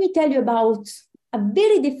 let me tell you about a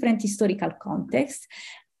very different historical context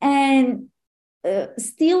and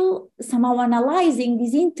still somehow analyzing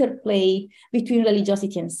this interplay between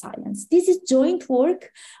religiosity and science. This is joint work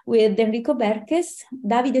with Enrico Berkes,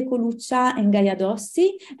 Davide Coluccia, and Gaia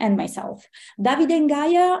Dossi, and myself. Davide and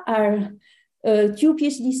Gaia are two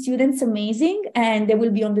PhD students, amazing, and they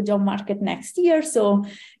will be on the job market next year. So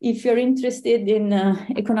if you're interested in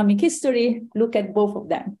economic history, look at both of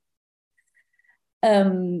them.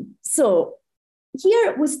 So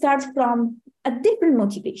here we start from a different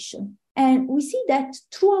motivation. And we see that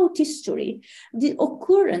throughout history, the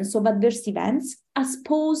occurrence of adverse events has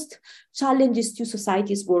posed challenges to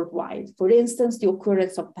societies worldwide. For instance, the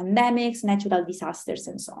occurrence of pandemics, natural disasters,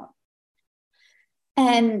 and so on.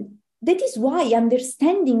 And that is why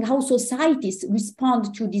understanding how societies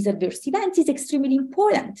respond to these adverse events is extremely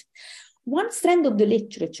important. One strand of the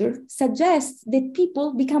literature suggests that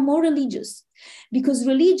people become more religious because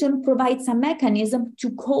religion provides a mechanism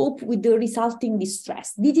to cope with the resulting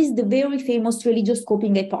distress. This is the very famous religious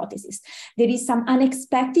coping hypothesis. There is some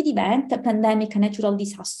unexpected event, a pandemic, a natural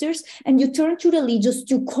disasters, and you turn to religious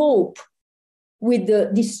to cope with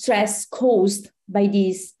the distress caused by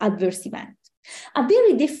this adverse event. A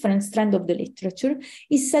very different strand of the literature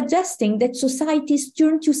is suggesting that societies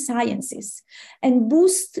turn to sciences and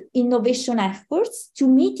boost innovation efforts to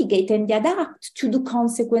mitigate and adapt to the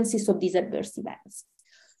consequences of these adverse events.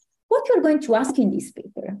 What we're going to ask in this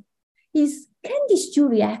paper is, can these two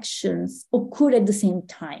reactions occur at the same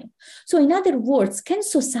time? So in other words, can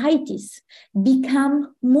societies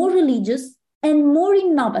become more religious and more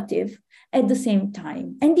innovative at the same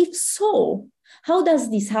time? And if so, how does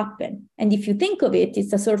this happen? And if you think of it,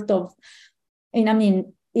 it's a sort of,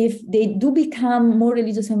 if they do become more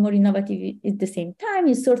religious and more innovative at the same time,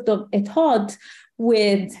 it's sort of at odds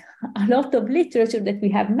with a lot of literature that we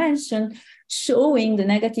have mentioned showing the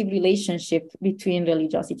negative relationship between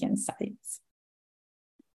religiosity and science.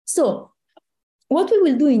 So what we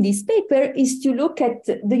will do in this paper is to look at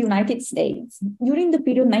the United States during the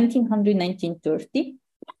period 1900-1930,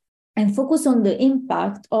 and focus on the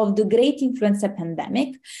impact of the great influenza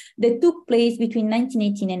pandemic that took place between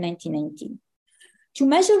 1918 and 1919. To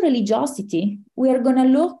measure religiosity, we are going to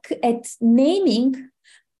look at naming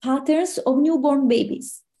patterns of newborn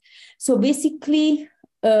babies. So basically,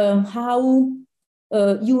 how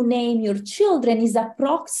you name your children is a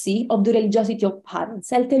proxy of the religiosity of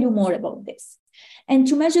parents. I'll tell you more about this. And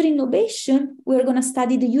to measure innovation, we're going to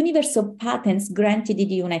study the universe of patents granted in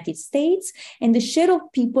the United States and the share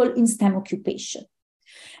of people in STEM occupation.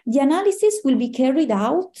 The analysis will be carried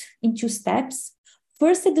out in two steps.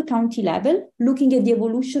 First, at the county level, looking at the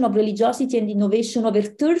evolution of religiosity and innovation over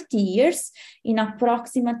 30 years in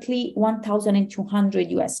approximately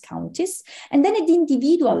 1,200 US counties. And then at the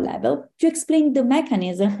individual level, to explain the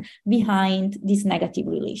mechanism behind this negative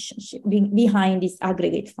relationship, behind this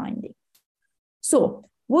aggregate finding. So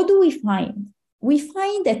what do we find? We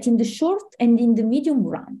find that in the short and in the medium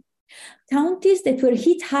run, counties that were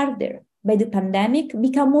hit harder by the pandemic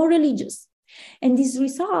become more religious. And this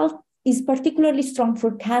result is particularly strong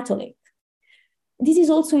for Catholic. This is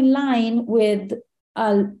also in line with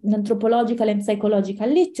an anthropological and psychological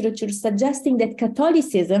literature suggesting that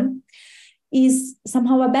Catholicism is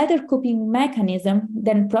somehow a better coping mechanism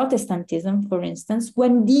than Protestantism, for instance,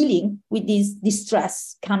 when dealing with this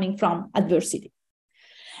distress coming from adversity.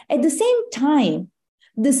 At the same time,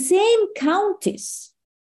 the same counties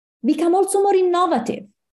become also more innovative.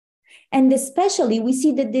 And especially, we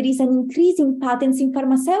see that there is an increase in patents in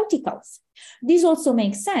pharmaceuticals. This also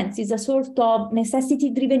makes sense. It's a sort of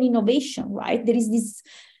necessity-driven innovation, right? There is this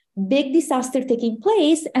big disaster taking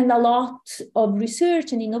place, and a lot of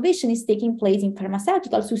research and innovation is taking place in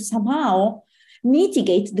pharmaceuticals to somehow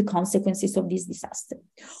mitigate the consequences of this disaster.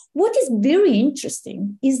 What is very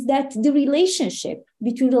interesting is that the relationship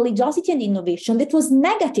between religiosity and innovation that was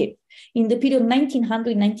negative in the period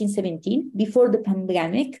 1900-1917, before the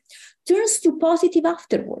pandemic, turns to positive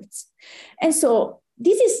afterwards. And so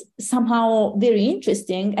this is somehow very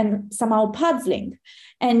interesting and somehow puzzling,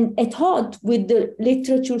 and at odds with the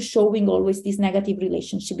literature showing always this negative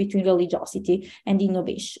relationship between religiosity and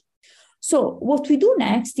innovation. So what we do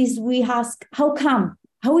next is we ask, how come?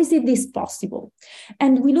 How is it this possible?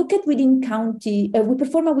 And we look at within county, we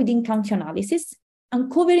perform a within county analysis,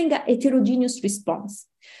 uncovering a heterogeneous response.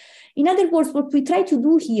 In other words, what we try to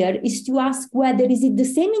do here is to ask whether is it the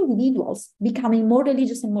same individuals becoming more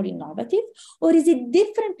religious and more innovative, or is it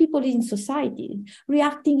different people in society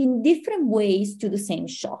reacting in different ways to the same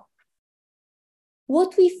shock?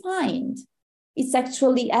 What we find is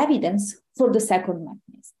actually evidence for the second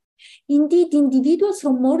mechanism. Indeed, individuals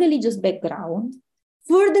from more religious background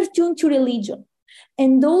further tune to religion,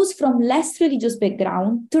 and those from less religious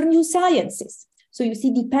background turn to sciences. So you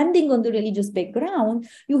see, depending on the religious background,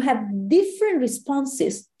 you have different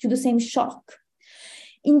responses to the same shock.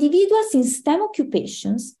 Individuals in STEM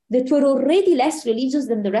occupations that were already less religious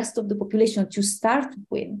than the rest of the population to start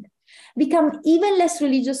with become even less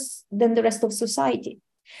religious than the rest of society.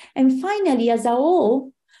 And finally, as a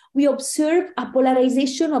whole, we observe a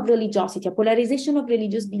polarization of religiosity, a polarization of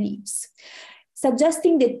religious beliefs,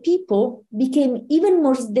 suggesting that people became even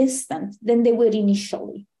more distant than they were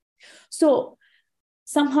initially. So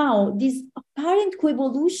somehow, this apparent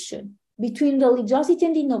coevolution between religiosity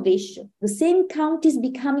and innovation, the same counties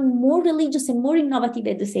becoming more religious and more innovative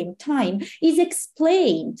at the same time, is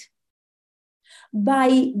explained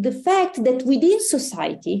by the fact that within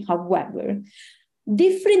society, however,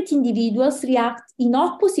 different individuals react in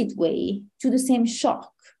opposite way to the same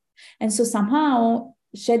shock. And so somehow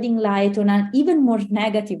shedding light on an even more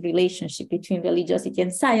negative relationship between religiosity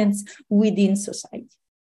and science within society.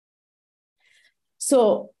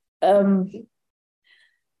 So I'll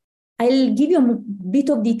give you a bit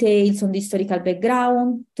of details on the historical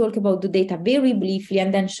background, talk about the data very briefly,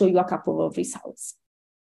 and then show you a couple of results.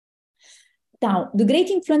 Now, the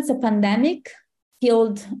great influenza pandemic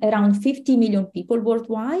killed around 50 million people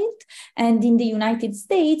worldwide. And in the United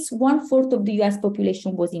States, 1/4 of the US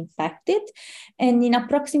population was infected. And in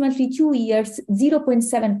approximately 2 years,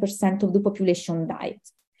 0.7% of the population died.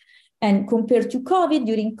 And compared to COVID,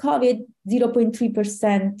 during COVID,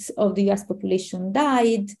 0.3% of the US population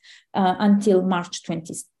died until March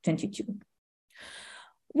 2022.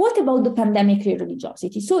 What about the pandemic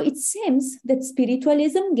religiosity? So it seems that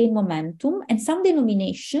spiritualism gained momentum, and some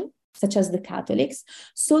denomination, such as the Catholics,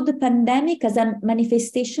 saw the pandemic as a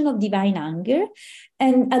manifestation of divine anger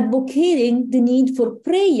and advocating the need for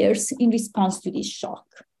prayers in response to this shock.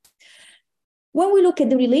 When we look at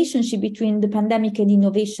the relationship between the pandemic and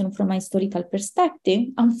innovation from a historical perspective,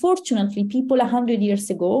 unfortunately, people 100 years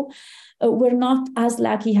ago were not as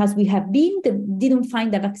lucky as we have been. They didn't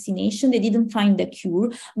find a vaccination, they didn't find a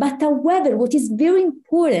cure. But however, what is very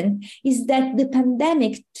important is that the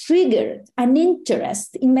pandemic triggered an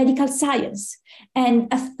interest in medical science and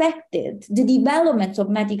affected the development of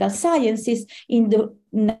medical sciences in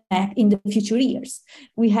the future years.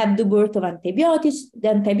 We have the birth of antibiotics,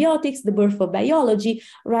 the birth of biology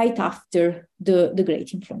right after the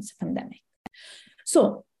great influenza pandemic.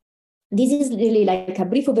 So this is really like a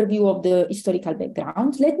brief overview of the historical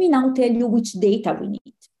background. Let me now tell you which data we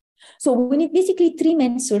need. So we need basically 3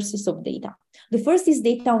 main sources of data. The first is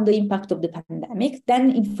data on the impact of the pandemic,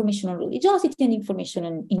 then information on religiosity and information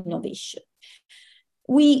on innovation.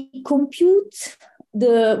 We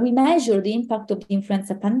measure the impact of the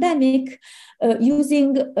influenza pandemic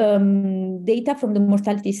using data from the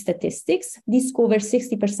mortality statistics. This covers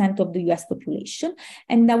 60% of the US population.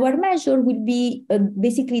 And our measure will be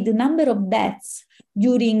basically the number of deaths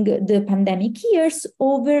during the pandemic years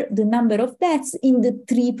over the number of deaths in the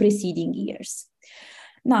 3 preceding years.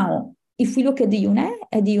 Now, if we look at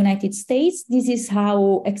the United States, this is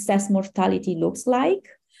how excess mortality looks like.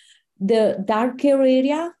 The darker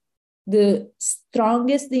area, the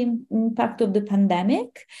strongest impact of the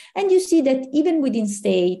pandemic. And you see that even within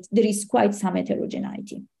state, there is quite some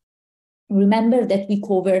heterogeneity. Remember that we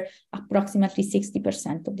cover approximately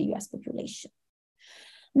 60% of the US population.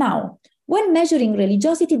 Now, when measuring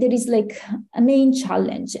religiosity, there is like a main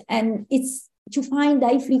challenge, and it's to find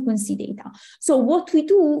high frequency data. So what we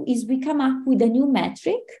do is we come up with a new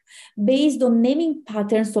metric based on naming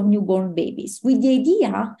patterns of newborn babies, with the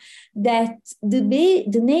idea that the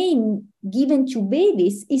name given to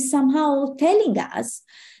babies is somehow telling us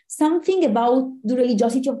something about the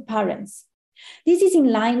religiosity of parents. This is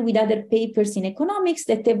in line with other papers in economics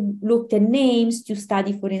that have looked at names to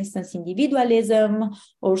study, for instance, individualism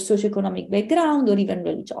or socioeconomic background or even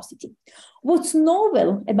religiosity. What's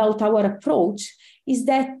novel about our approach is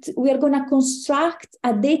that we are going to construct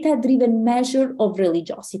a data-driven measure of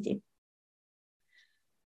religiosity.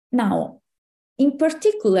 Now, in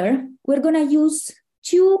particular, we're going to use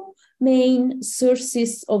 2 main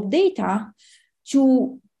sources of data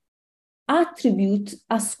to attribute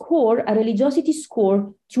a religiosity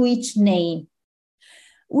score to each name.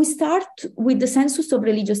 We start with the census of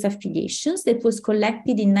religious affiliations that was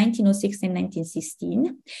collected in 1906 and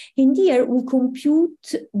 1916. And here we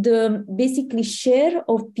compute the basically share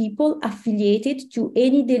of people affiliated to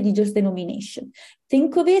any religious denomination.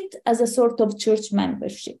 Think of it as a sort of church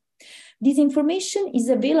membership. This information is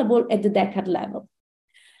available at the decade level.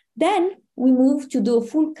 Then we move to the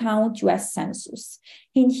full count US census.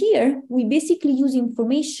 And here we basically use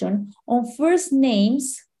information on first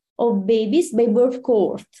names of babies by birth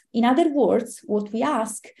cohort. In other words, what we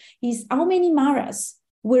ask is how many Maras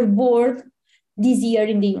were born this year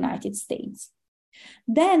in the United States.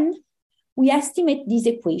 Then we estimate this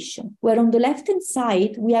equation, where on the left-hand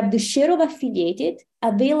side, we have the share of affiliated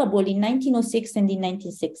available in 1906 and in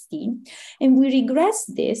 1916, and we regress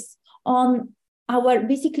this on our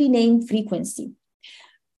basically name frequency,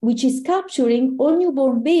 which is capturing all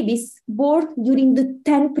newborn babies born during the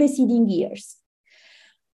 10 preceding years.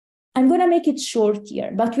 I'm going to make it short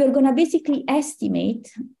here, but we're going to basically estimate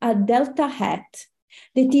a delta hat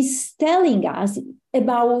that is telling us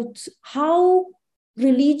about how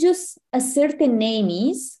religious a certain name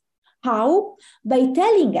is, how? By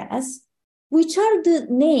telling us which are the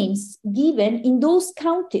names given in those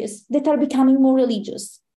counties that are becoming more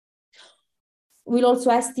religious. We'll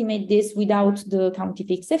also estimate this without the county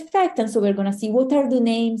fix effect, and so we're going to see what are the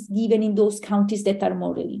names given in those counties that are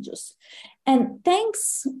more religious. And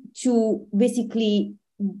thanks to basically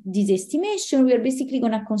this estimation, we are basically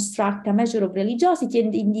going to construct a measure of religiosity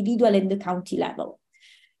at the individual and the county level.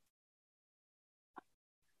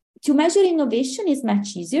 To measure innovation is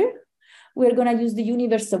much easier. We're going to use the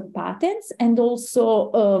universe of patents and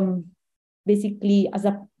also basically as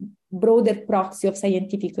a broader proxy of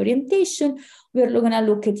scientific orientation, we're going to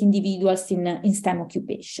look at individuals in STEM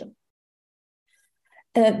occupation.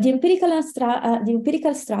 The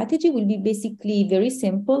empirical strategy will be basically very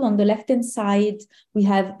simple. On the left-hand side, we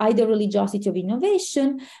have either religiosity of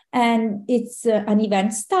innovation, and it's an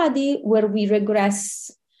event study where we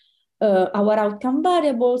regress our outcome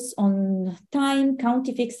variables on time,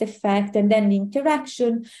 county fixed effect, and then the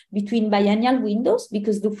interaction between biennial windows,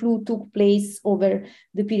 because the flu took place over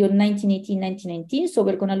the period 1918-1919. So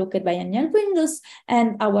we're going to look at biennial windows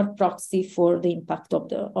and our proxy for the impact of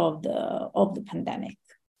the pandemic.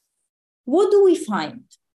 What do we find?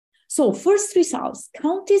 So first results,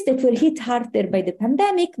 counties that were hit harder by the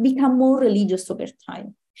pandemic become more religious over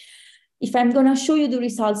time. If I'm going to show you the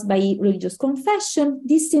results by religious confession,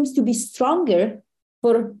 this seems to be stronger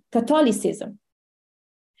for Catholicism.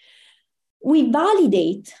 We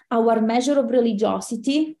validate our measure of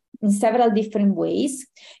religiosity in several different ways.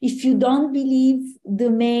 If you don't believe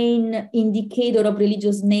the main indicator of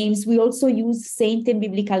religious names, we also use saint and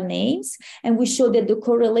biblical names, and we show that the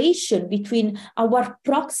correlation between our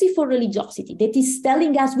proxy for religiosity, that is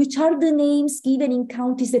telling us which are the names given in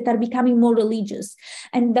counties that are becoming more religious,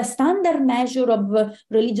 and the standard measure of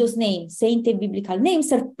religious names, saint and biblical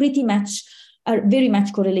names, are very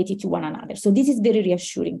much correlated to one another. So this is very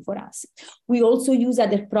reassuring for us. We also use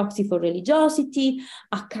other proxy for religiosity,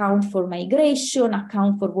 account for migration,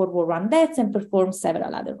 account for World War I deaths, and perform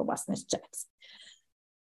several other robustness checks.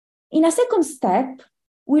 In a second step,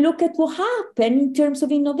 we look at what happened in terms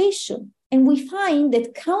of innovation. And we find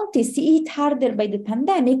that counties hit harder by the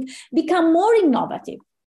pandemic become more innovative.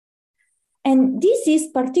 And this is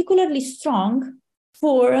particularly strong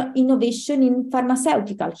for innovation in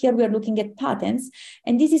pharmaceutical. Here we are looking at patents,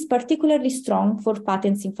 and this is particularly strong for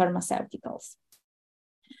patents in pharmaceuticals.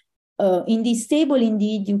 In this table,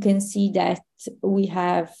 indeed, you can see that we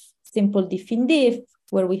have simple diff in diff,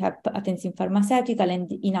 where we have patents in pharmaceutical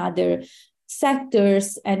and in other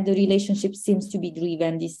sectors, and the relationship seems to be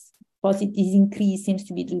driven, this increase seems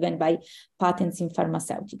to be driven by patents in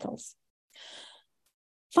pharmaceuticals.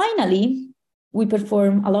 Finally, we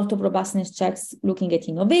perform a lot of robustness checks looking at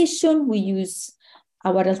innovation. We use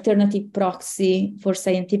our alternative proxy for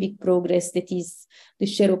scientific progress, that is the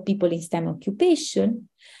share of people in STEM occupation.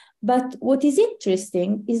 But what is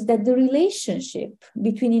interesting is that the relationship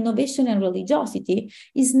between innovation and religiosity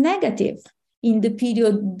is negative in the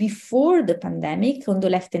period before the pandemic, on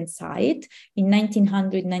the left-hand side, in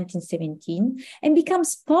 1900, 1917, and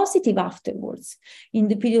becomes positive afterwards, in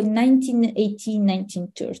the period 1918,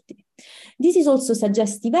 1930. This is also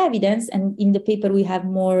suggestive evidence, and in the paper we have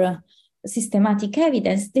more systematic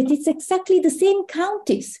evidence that it's exactly the same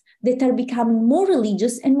counties that are becoming more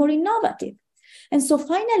religious and more innovative. And so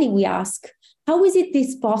finally we ask, how is it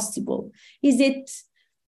this possible? Is it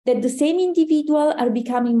that the same individual are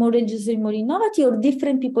becoming more religious and more innovative, or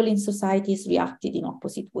different people in societies reacted in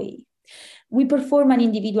opposite way? We perform an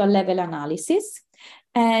individual level analysis,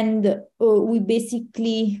 and we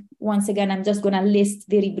basically, once again, I'm just going to list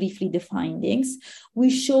very briefly the findings. We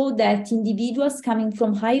show that individuals coming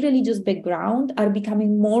from high religious background are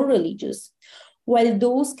becoming more religious, while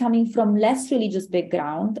those coming from less religious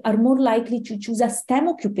background are more likely to choose a STEM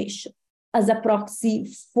occupation as a proxy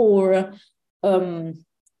for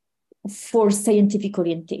scientific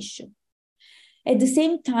orientation. At the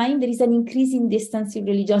same time, there is an increasing distance in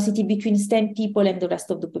religiosity between STEM people and the rest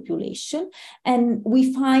of the population, and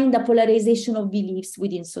we find a polarization of beliefs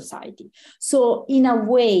within society. So in a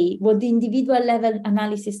way, what the individual level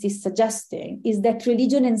analysis is suggesting is that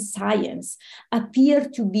religion and science appear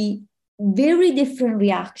to be very different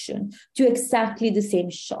reaction to exactly the same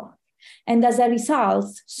shock. And as a result,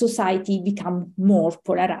 society become more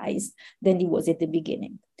polarized than it was at the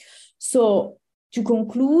beginning. So to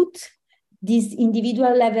conclude, this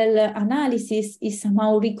individual level analysis is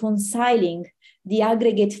somehow reconciling the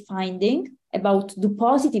aggregate finding about the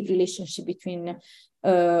positive relationship between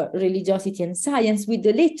religiosity and science with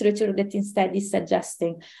the literature that instead is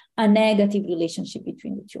suggesting a negative relationship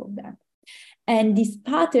between the two of them. And these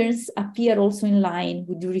patterns appear also in line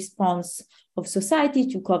with the response of society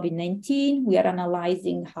to COVID-19. We are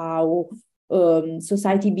analyzing how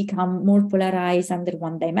society become more polarized under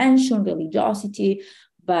one dimension, religiosity,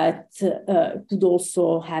 but could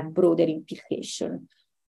also have broader implication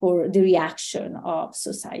for the reaction of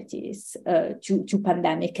societies to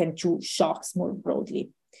pandemic and to shocks more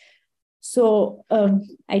broadly. So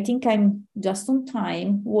I think I'm just on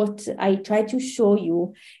time. What I try to show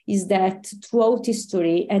you is that throughout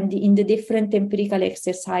history and in the different empirical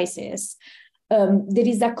exercises, there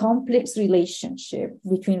is a complex relationship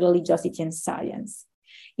between religiosity and science.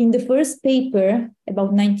 In the first paper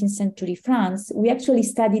about 19th century France, we actually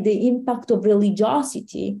studied the impact of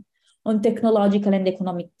religiosity on technological and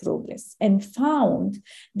economic progress and found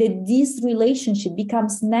that this relationship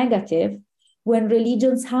becomes negative when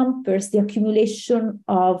religion hampers the accumulation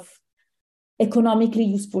of economically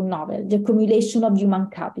useful knowledge, the accumulation of human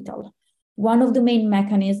capital. One of the main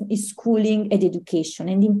mechanisms is schooling and education,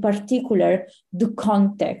 and in particular, the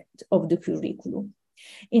content of the curriculum.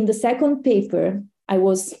 In the second paper, I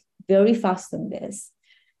was very fast on this.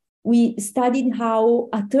 We studied how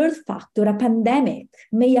a third factor, a pandemic,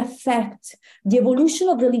 may affect the evolution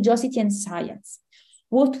of religiosity and science.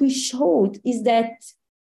 What we showed is that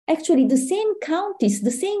actually the same counties,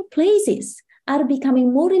 the same places are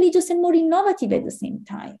becoming more religious and more innovative at the same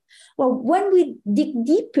time. Well, when we dig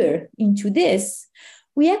deeper into this,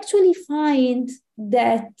 we actually find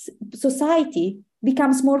that society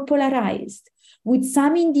becomes more polarized, with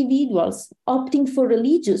some individuals opting for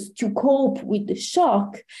religious to cope with the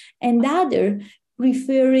shock and others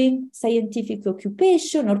preferring scientific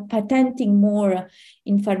occupation or patenting more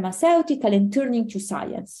in pharmaceutical and turning to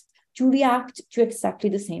science to react to exactly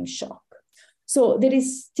the same shock. So there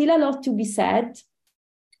is still a lot to be said,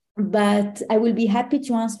 but I will be happy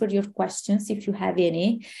to answer your questions if you have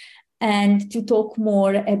any, and to talk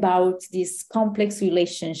more about this complex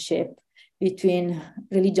relationship between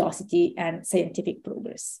religiosity and scientific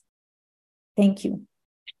progress. Thank you.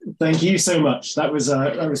 Thank you so much. That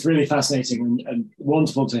was really fascinating and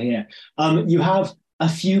wonderful to hear. You have a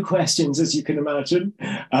few questions, as you can imagine.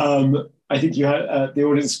 I think you had, the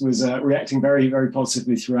audience was reacting very, very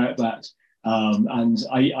positively throughout that. And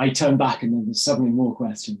I turned back and then there's suddenly more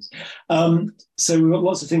questions. So we've got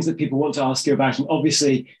lots of things that people want to ask you about. And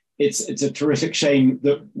obviously it's a terrific shame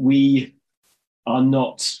that we are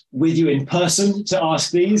not with you in person to ask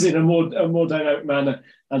these in a more dynamic manner.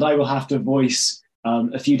 And I will have to voice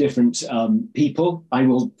a few different people. I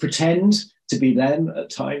will pretend to be them at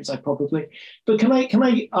times, but can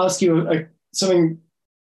I ask you something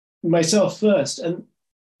myself first? And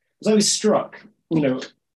as I was struck,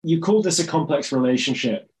 you called this a complex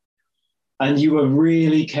relationship, and you were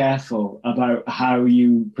really careful about how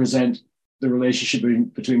you present the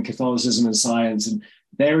relationship between Catholicism and science, and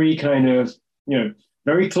very kind of,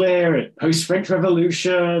 very clear at post-French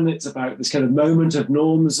Revolution. It's about this kind of moment of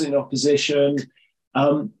norms in opposition.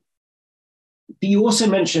 But you also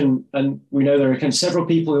mention, and we know there are kind of several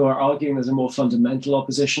people who are arguing there's a more fundamental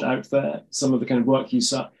opposition out there. Some of the kind of work you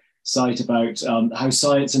cite about how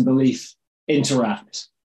science and belief interact.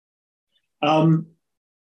 And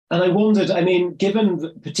I wondered, given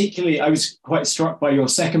that particularly, I was quite struck by your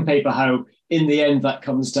second paper, how in the end that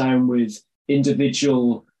comes down with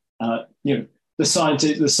individual, the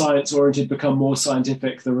science-oriented become more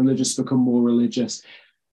scientific, the religious become more religious.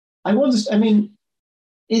 I wondered,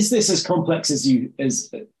 is this as complex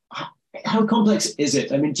how complex is it?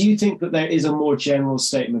 Do you think that there is a more general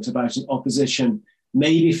statement about an opposition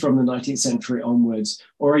maybe from the 19th century onwards?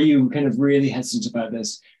 Or are you kind of really hesitant about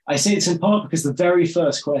this? I say it's in part because the very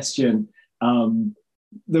first question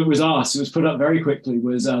that was asked, it was put up very quickly,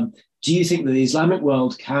 was do you think that the Islamic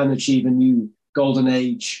world can achieve a new golden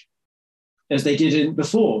age as they did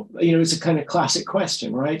before? You know, it's a kind of classic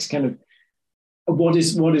question, right? Kind of what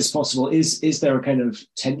is possible? Is there a kind of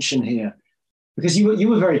tension here? Because you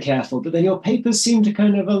were very careful, but then your papers seem to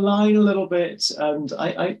kind of align a little bit, and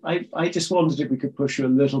I just wondered if we could push you a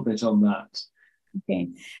little bit on that. Okay,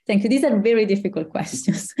 thank you. These are very difficult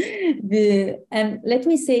questions. And let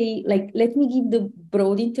me say, let me give the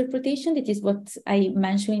broad interpretation. That is what I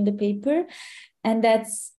mentioned in the paper. And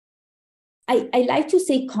that's, I like to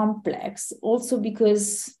say complex also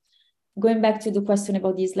because going back to the question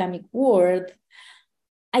about the Islamic world,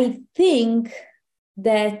 I think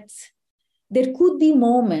that there could be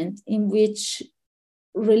moments in which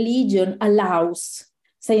religion allows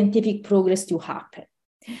scientific progress to happen.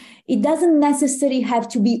 It doesn't necessarily have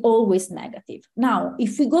to be always negative. Now,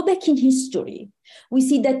 if we go back in history, we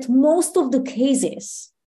see that most of the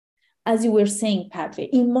cases, as you were saying,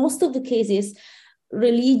 Patrick, in most of the cases,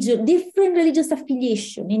 different religious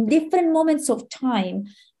affiliation in different moments of time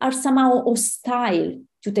are somehow hostile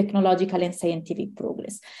to technological and scientific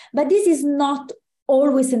progress. But this is not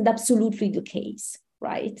always and absolutely the case.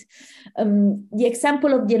 Right. The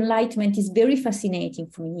example of the Enlightenment is very fascinating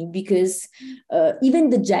for me because even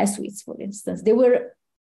the Jesuits, for instance, they were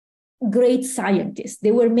great scientists.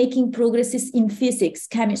 They were making progresses in physics,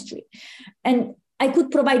 chemistry. And I could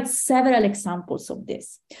provide several examples of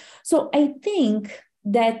this. So I think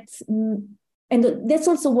that, and that's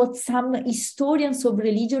also what some historians of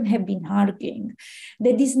religion have been arguing,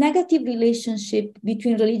 that this negative relationship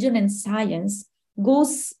between religion and science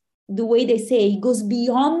goes, the way they say, goes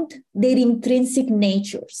beyond their intrinsic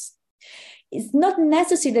natures. It's not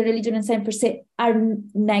necessary that religion and science per se are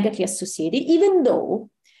negatively associated, even though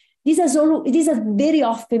this has very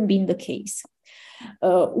often been the case.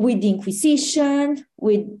 With the Inquisition,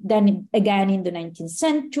 then again in the 19th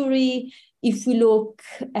century. If we look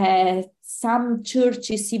at some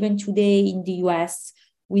churches, even today in the US,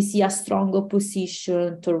 we see a strong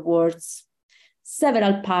opposition towards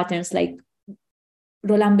several patterns like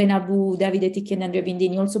Roland Benabou, David Etienne, and Andrea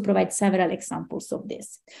Vindini also provide several examples of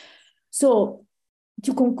this. So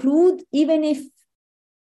to conclude, even if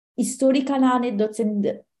historical anecdotes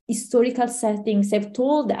and historical settings have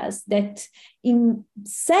told us that in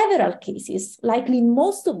several cases, likely in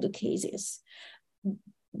most of the cases,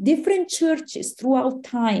 different churches throughout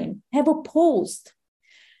time have opposed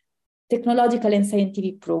technological and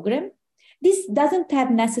scientific progress, this doesn't have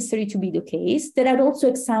necessarily to be the case. There are also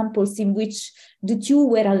examples in which the two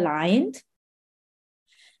were aligned.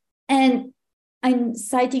 And I'm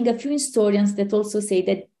citing a few historians that also say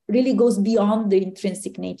that really goes beyond the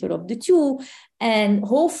intrinsic nature of the two. And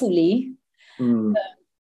hopefully,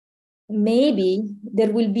 maybe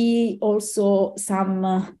there will be also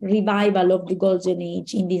some revival of the Golden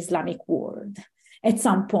Age in the Islamic world at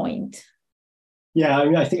some point. Yeah, I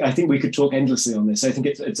mean, I think we could talk endlessly on this. I think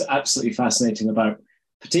it's absolutely fascinating about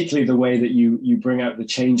particularly the way that you bring out the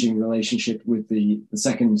changing relationship with the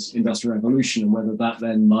second industrial revolution, and whether that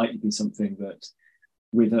then might be something that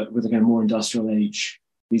with a kind of more industrial age,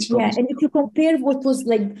 these problems. Yeah, and if you compare what was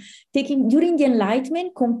like taking during the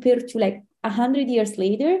Enlightenment compared to like 100 years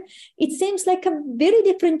later, it seems like a very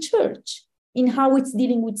different church in how it's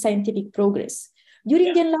dealing with scientific progress.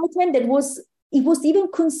 During the Enlightenment, it was even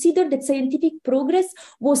considered that scientific progress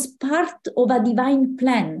was part of a divine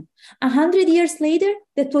plan. 100 years later,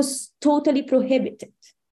 that was totally prohibited.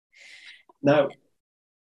 Now,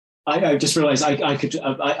 I just realized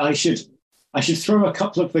I should throw a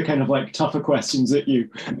couple of the kind of like tougher questions at you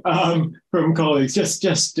from colleagues, just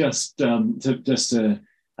to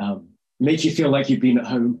make you feel like you've been at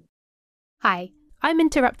home. Hi, I'm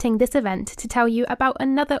interrupting this event to tell you about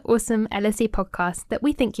another awesome LSE podcast that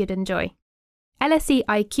we think you'd enjoy. LSE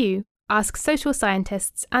IQ asks social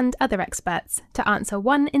scientists and other experts to answer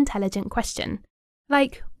one intelligent question,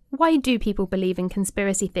 like, why do people believe in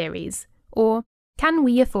conspiracy theories? Or, can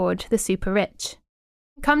we afford the super rich?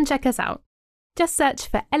 Come check us out. Just search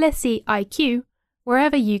for LSE IQ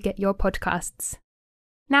wherever you get your podcasts.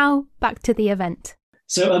 Now, back to the event.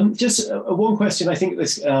 So just one question. I think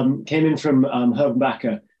this came in from Herb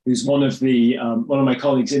Bakker, who's one of my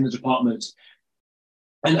colleagues in the department.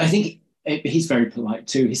 And I think he's very polite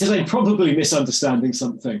too. He says, I'm probably misunderstanding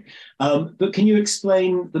something. But can you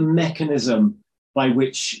explain the mechanism by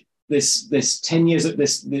which this 10 years of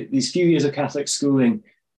these few years of Catholic schooling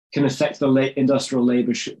can affect the industrial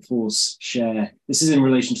labour force share? This is in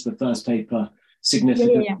relation to the first paper,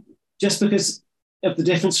 significant. Yeah. Just because of the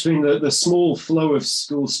difference between the small flow of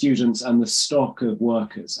school students and the stock of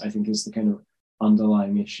workers, I think, is the kind of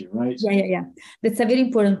underlying issue, right? Yeah. That's a very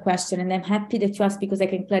important question. And I'm happy that you asked, because I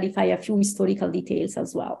can clarify a few historical details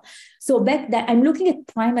as well. So back then, I'm looking at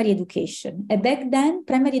primary education. And back then,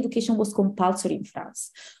 primary education was compulsory in France.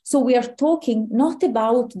 So we are talking not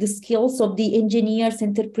about the skills of the engineers,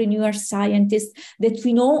 entrepreneurs, scientists that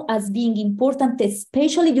we know as being important,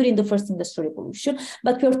 especially during the first industrial revolution,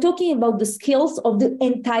 but we're talking about the skills of the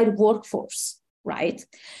entire workforce, right?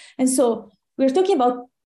 And so we're talking about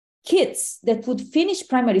kids that would finish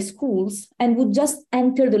primary schools and would just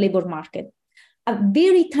enter the labor market. A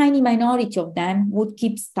very tiny minority of them would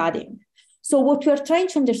keep studying. So what we're trying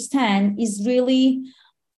to understand is really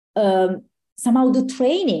somehow the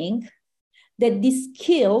training that these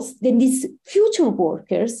skills, that these future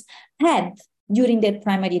workers had during their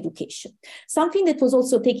primary education. Something that was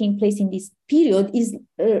also taking place in this period is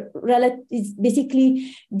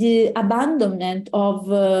basically the abandonment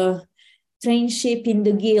of trainship in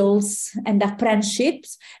the guilds and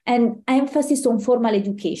apprenticeships, and emphasis on formal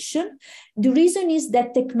education. The reason is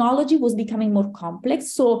that technology was becoming more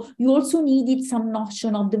complex, so you also needed some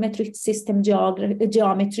notion of the metric system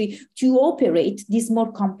geometry to operate this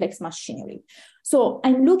more complex machinery. So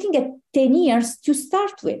I'm looking at 10 years to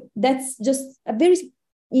start with. That's just a very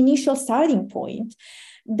initial starting point.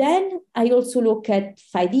 Then I also look at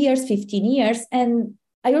 5 years, 15 years, and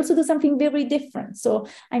I also do something very different. So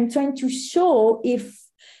I'm trying to show if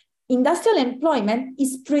industrial employment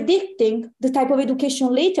is predicting the type of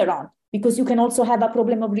education later on, because you can also have a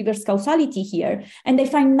problem of reverse causality here, and I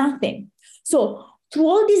find nothing. So through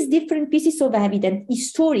all these different pieces of evidence,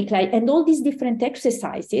 historically, and all these different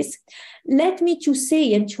exercises, let me to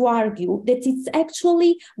say and to argue that it's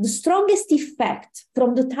actually the strongest effect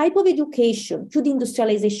from the type of education to the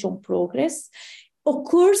industrialization progress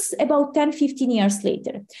occurs about 10, 15 years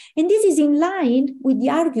later. And this is in line with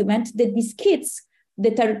the argument that these kids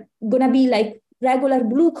that are going to be like regular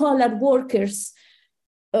blue-collar workers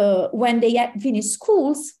when they finish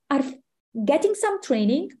schools are getting some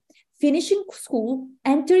training, finishing school,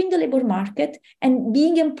 entering the labor market, and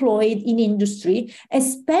being employed in industry,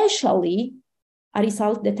 especially a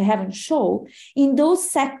result that I haven't shown, in those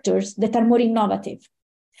sectors that are more innovative,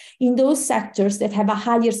 in those sectors that have a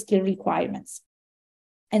higher skill requirements.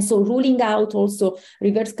 And so ruling out also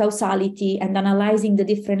reverse causality and analyzing the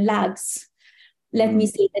different lags, let me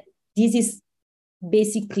say that this is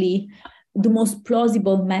basically the most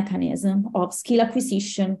plausible mechanism of skill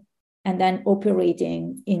acquisition and then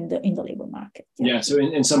operating in the labor market. Yeah, so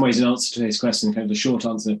in some ways, in answer to today's question, kind of the short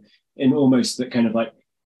answer, in almost that kind of like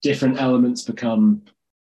different elements become,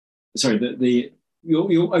 you're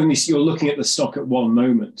looking at the stock at one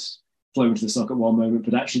moment, flow into the stock at one moment,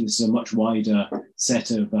 but actually this is a much wider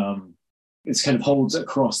set of, it's kind of holds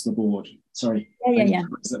across the board. Sorry. Yeah.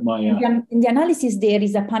 That in the analysis, there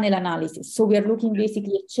is a panel analysis. So we are looking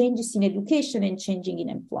basically at changes in education and changing in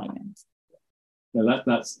employment. No,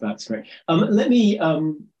 that's great. Let me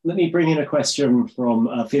bring in a question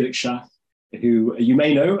from Felix Schaff, who you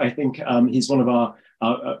may know. I think he's one of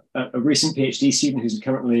a recent PhD student who's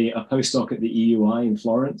currently a postdoc at the EUI in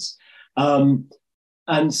Florence. And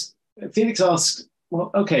Felix asks, well,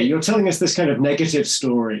 okay, you're telling us this kind of negative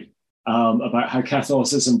story about how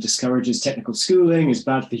Catholicism discourages technical schooling, is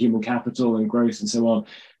bad for human capital and growth and so on.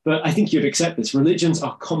 But I think you'd accept this. Religions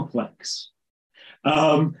are complex.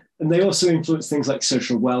 And they also influence things like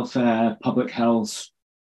social welfare, public health.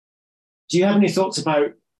 Do you have any thoughts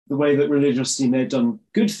about the way that religiosity may have done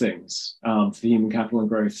good things for human capital and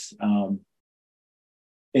growth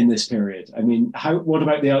in this period? I mean, what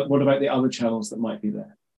about the other channels that might be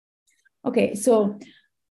there? Okay, so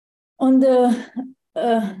on the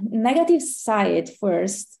negative side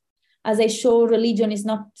first, as I show, religion is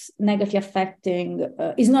not negatively affecting,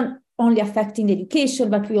 is not only affecting education,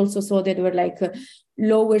 but we also saw that there were like a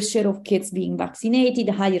lower share of kids being vaccinated,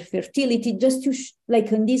 higher fertility, just to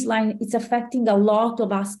like in this line, it's affecting a lot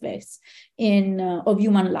of aspects of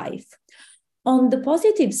human life. On the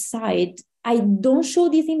positive side, I don't show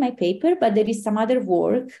this in my paper, but there is some other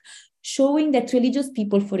work showing that religious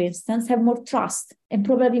people, for instance, have more trust and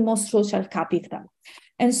probably more social capital.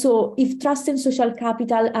 And so if trust and social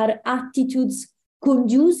capital are attitudes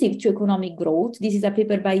conducive to economic growth, this is a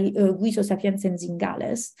paper by Guiso, Sapienza, and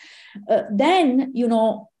Zingales, then,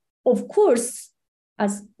 of course,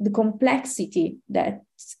 as the complexity that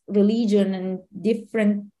religion and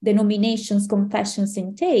different denominations, confessions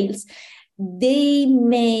entails, they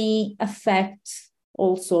may affect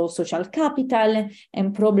also social capital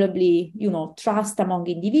and probably, trust among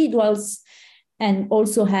individuals, and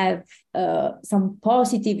also have some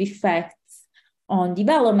positive effects on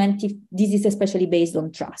development if this is especially based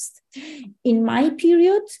on trust. In my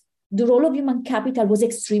period, the role of human capital was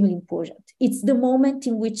extremely important. It's the moment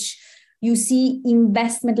in which you see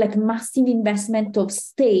investment, like massive investment of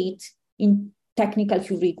state in technical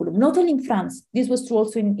curriculum, not only in France, this was true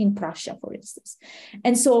also in Prussia, for instance.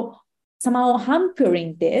 And so somehow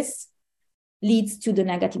hampering this leads to the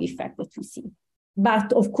negative effect that we see.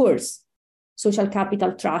 But of course, social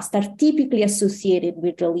capital trust are typically associated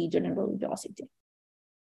with religion and religiosity.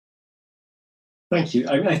 Thank you.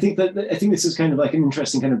 I think this is kind of like an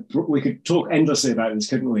interesting kind of, we could talk endlessly about this,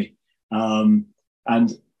 couldn't we? And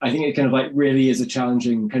I think it kind of like really is a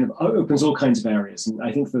challenging, kind of opens all kinds of areas. And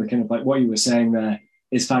I think the kind of like what you were saying there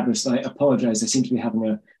is fabulous. I apologize. I seem to be having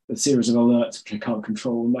a series of alerts which I can't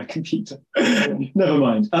control on my computer. Never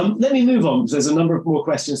mind. Let me move on, because there's a number of more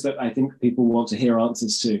questions that I think people want to hear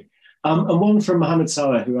answers to. And one from Mohammed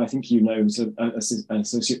Saleh, who I think you know is an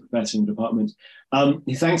associate professor in the department.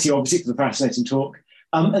 He thanks you obviously for the fascinating talk.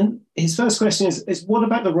 And his first question is what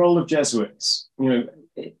about the role of Jesuits? You know,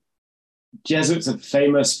 Jesuits are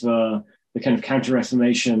famous for the kind of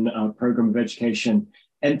Counter-Reformation program of education,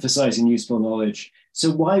 emphasizing useful knowledge. So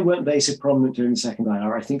why weren't they so prominent during the Second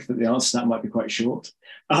IR? I think that the answer to that might be quite short.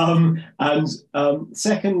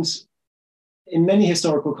 Second, in many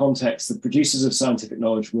historical contexts, the producers of scientific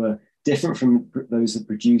knowledge were different from those that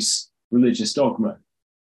produce religious dogma.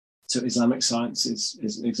 So Islamic science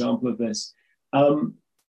is an example of this.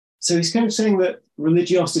 So he's kind of saying that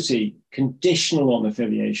religiosity, conditional on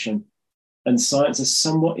affiliation, and science are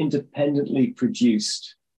somewhat independently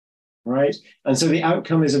produced, right? And so the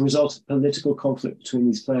outcome is a result of political conflict between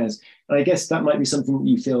these players. And I guess that might be something that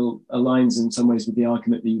you feel aligns in some ways with the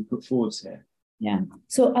argument that you put forward here. Yeah,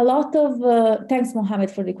 so a lot of, thanks Mohammed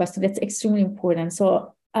for the question, that's extremely important.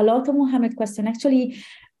 So a lot of Mohammed question actually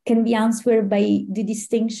can be answered by the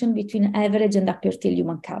distinction between average and upper tail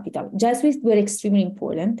human capital. Jesuits were extremely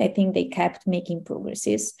important. I think they kept making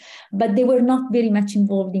progresses, but they were not very much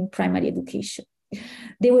involved in primary education.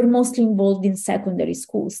 They were mostly involved in secondary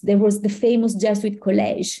schools. There was the famous Jesuit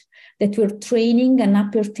college that were training an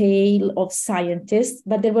upper tail of scientists,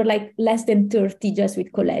 but there were like less than 30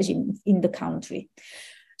 Jesuit colleges in the country.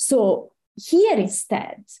 So here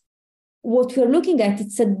instead, what we're looking at,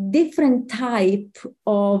 it's a different type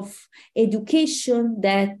of education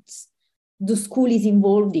that the school is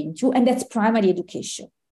involved into, and that's primary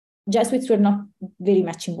education. Jesuits were not very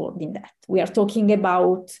much involved in that. We are talking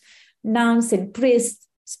about nuns and priests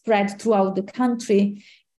spread throughout the country,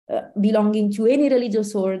 belonging to any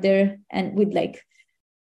religious order, and with like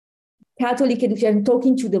Catholic education,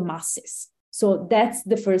 talking to the masses. So that's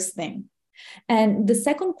the first thing. And the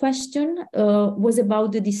second question was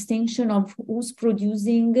about the distinction of who's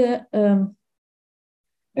producing.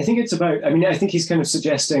 I think it's about, I think he's kind of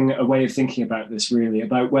suggesting a way of thinking about this really,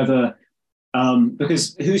 about whether,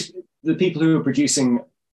 because the people who are producing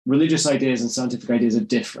religious ideas and scientific ideas are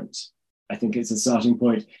different. I think it's a starting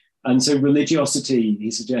point. And so religiosity,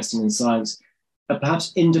 he's suggesting in science, are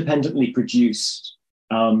perhaps independently produced.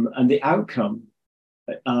 And the outcome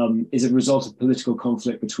is a result of political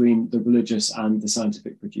conflict between the religious and the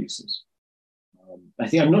scientific producers.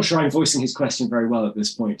 I'm not sure I'm voicing his question very well at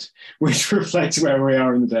this point, which reflects where we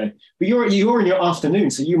are in the day. But you're in your afternoon,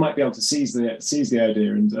 so you might be able to seize the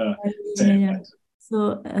idea and say it.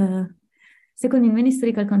 So, second, in many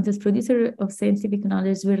historical contexts, producers of scientific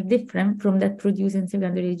knowledge were different from that produced in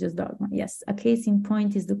secondary religious dogma. Yes, a case in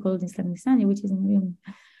point is the called Islamic study, which is in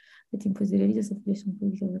that imposes the religious affiliation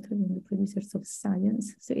political authority on the producers of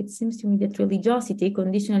science. So it seems to me that religiosity,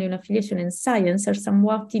 conditional on affiliation, and science are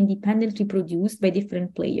somewhat independently produced by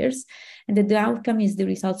different players, and that the outcome is the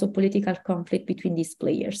result of political conflict between these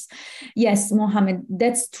players. Yes, Mohammed,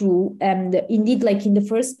 that's true. And indeed, like in the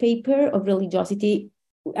first paper of religiosity,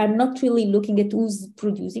 I'm not really looking at who's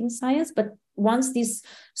producing science, but once this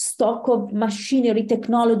stock of machinery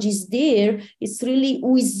technology is there, it's really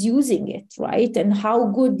who is using it, right? And how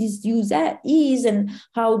good this use is, and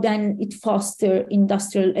how then it fosters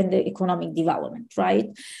industrial and the economic development, right?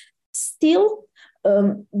 Still,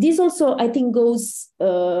 this also, I think, goes,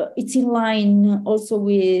 it's in line also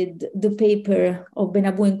with the paper of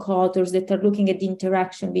Benabou and co-authors that are looking at the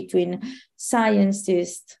interaction between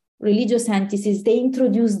scientists, religious entities. They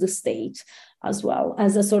introduce the state as well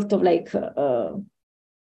as a sort of like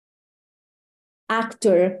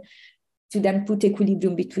actor to then put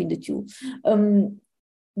equilibrium between the two.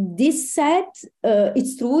 This said,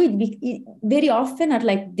 it's true, it very often are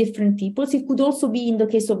like different people. So it could also be in the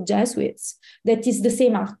case of Jesuits, that is the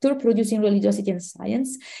same actor producing religiosity and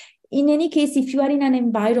science. In any case, if you are in an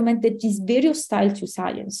environment that is very hostile to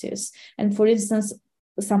sciences, and for instance,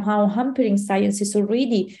 somehow hampering science is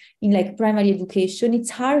already in like primary education,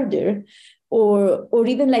 it's harder, or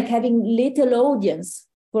even like having little audience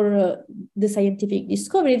for the scientific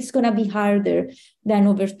discovery, it's going to be harder than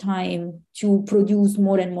over time to produce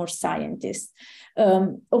more and more scientists.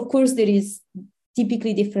 Of course, there is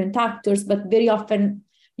typically different actors, but very often,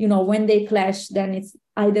 when they clash, then it's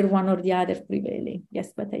either one or the other prevailing.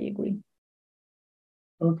 Yes, but I agree.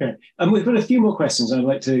 Okay, and we've got a few more questions. I'd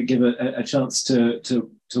like to give a chance to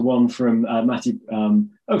one from Matthew.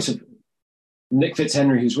 Nick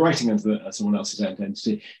Fitzhenry, who's writing under someone else's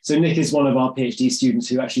identity. So Nick is one of our PhD students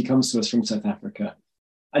who actually comes to us from South Africa,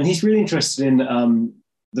 and he's really interested in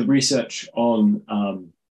the research on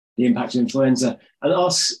the impact of influenza, and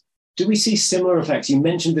asks, do we see similar effects? You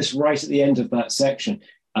mentioned this right at the end of that section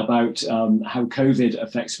about how COVID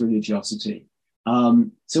affects religiosity.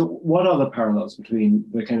 So what are the parallels between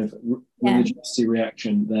the kind of religiosity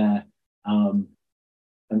reaction there?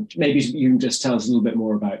 And maybe you can just tell us a little bit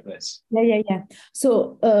more about this. Yeah.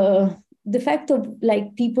 So the fact of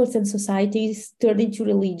like peoples and societies turning to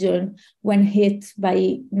religion when hit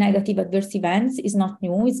by negative adverse events is not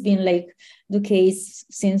new. It's been like the case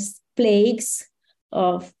since plagues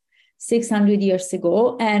of 600 years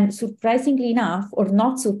ago. And surprisingly enough, or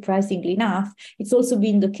not surprisingly enough, it's also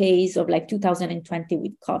been the case of like 2020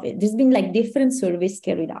 with COVID. There's been like different surveys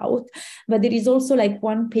carried out, but there is also like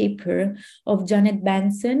one paper of Janet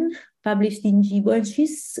Benson published in JIBO, and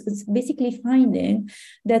she's basically finding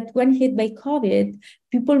that when hit by COVID,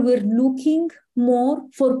 people were looking more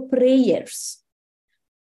for prayers,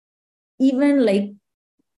 even like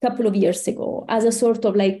a couple of years ago, as a sort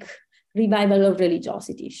of like revival of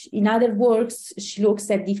religiosity. In other works, she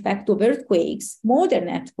looks at the effect of earthquakes, modern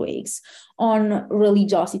earthquakes, on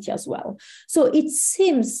religiosity as well. So it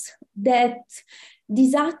seems that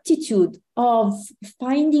this attitude of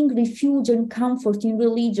finding refuge and comfort in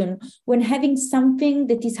religion when having something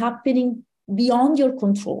that is happening beyond your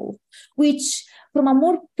control, which from a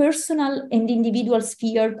more personal and individual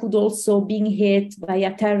sphere could also be hit by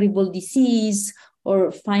a terrible disease,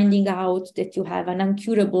 or finding out that you have an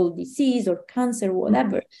incurable disease or cancer,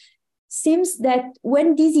 whatever, seems that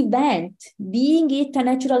when this event, being it a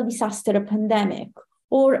natural disaster, a pandemic,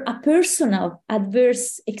 or a personal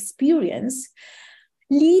adverse experience,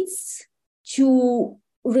 leads to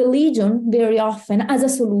religion very often as a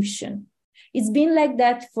solution. It's been like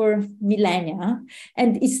that for millennia,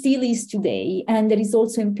 and it still is today. And there is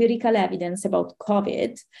also empirical evidence about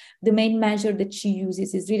COVID. The main measure that she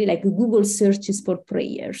uses is really like Google searches for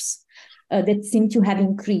prayers that seem to have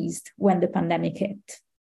increased when the pandemic hit.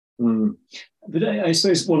 But I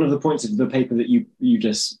suppose one of the points of the paper that you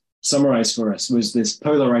just summarized for us was this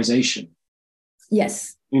polarization.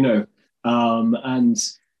 Yes. And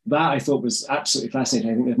that I thought was absolutely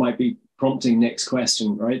fascinating. I think that might be prompting Nick's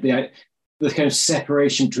question, right? The kind of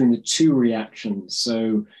separation between the two reactions.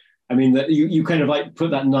 So, I mean, that you kind of like put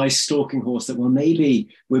that nice stalking horse that, well, maybe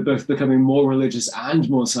we're both becoming more religious and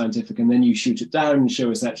more scientific, and then you shoot it down and show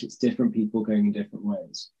us that it's different people going in different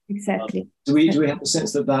ways. Exactly. Do we have a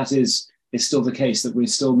sense that is still the case, that we're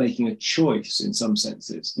still making a choice in some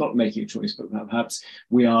senses? Not making a choice, but perhaps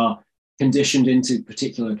we are conditioned into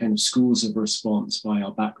particular kind of schools of response by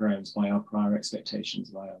our backgrounds, by our prior expectations,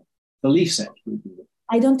 by our belief set.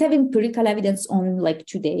 I don't have empirical evidence on like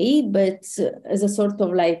today, but as a sort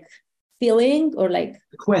of like feeling or like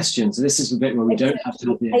questions. This is the bit where we don't have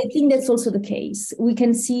to. I think that's also the case. We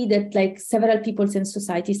can see that like several peoples and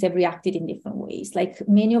societies have reacted in different ways. Like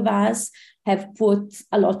many of us have put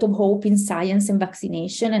a lot of hope in science and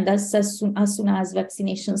vaccination, and as soon as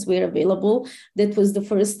vaccinations were available, that was the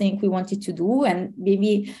first thing we wanted to do, and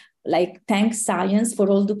maybe like thank science for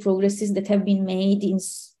all the progresses that have been made in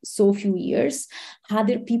so few years.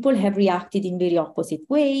 Other people have reacted in very opposite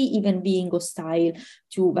way, even being hostile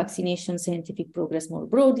to vaccination scientific progress more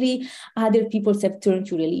broadly. Other people have turned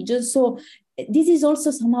to religion. So this is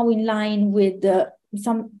also somehow in line with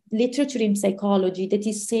some literature in psychology that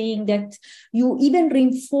is saying that you even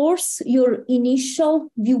reinforce your initial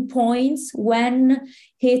viewpoints when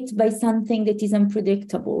hit by something that is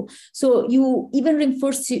unpredictable. So you even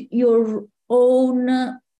reinforce your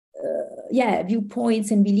own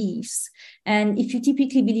viewpoints and beliefs. And if you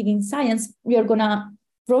typically believe in science, we are gonna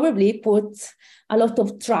probably put a lot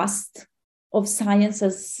of trust of science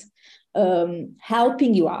as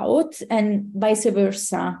helping you out, and vice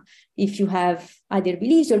versa. If you have other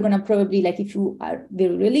beliefs, you're gonna probably, like if you are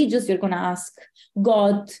very religious, you're gonna ask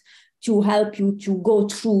God to help you to go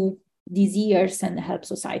through these years and help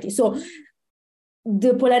society. So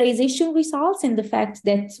the polarization results and the fact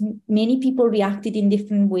that many people reacted in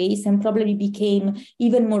different ways and probably became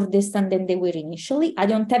even more distant than they were initially. I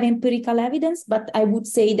don't have empirical evidence, but I would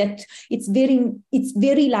say that it's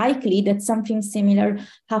very likely that something similar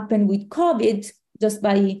happened with COVID just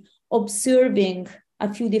by observing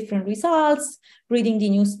a few different results, reading the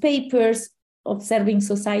newspapers, observing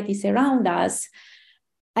societies around us.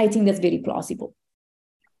 I think that's very plausible.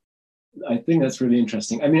 I think that's really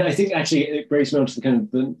interesting. I mean, I think actually it brings me on to the kind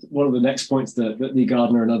of one of the next points that Lee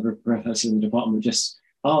Gardner, another professor in the department, just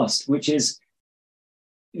asked, which is,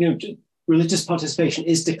 religious participation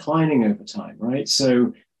is declining over time, right?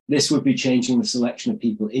 So this would be changing the selection of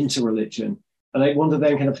people into religion. And I wonder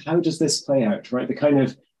then kind of how does this play out, right? The kind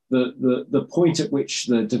of the point at which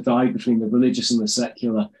the divide between the religious and the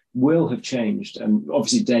secular will have changed, and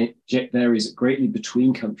obviously varies greatly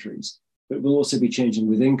between countries, but will also be changing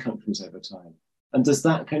within countries over time. And does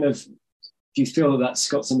that kind of, do you feel that that's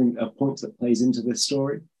got a point that plays into this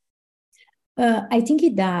story? I think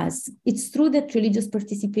it does. It's true that religious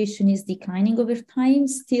participation is declining over time.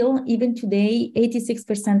 Still, even today,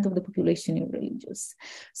 86% of the population is religious.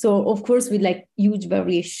 So, of course, with huge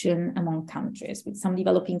variation among countries, with some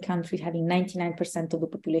developing countries having 99% of the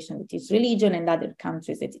population that is religion, and other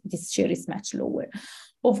countries that this share is much lower.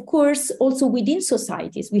 Of course, also within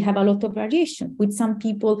societies, we have a lot of variation, with some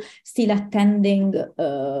people still attending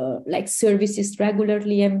services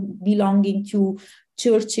regularly and belonging to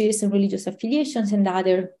churches and religious affiliations, and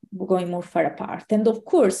other going more far apart. And of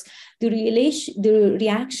course, the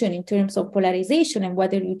reaction in terms of polarization and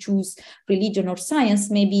whether you choose religion or science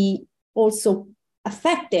may be also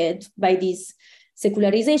affected by this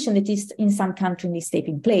secularization that is in some countries is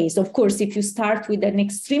taking place. Of course, if you start with an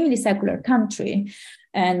extremely secular country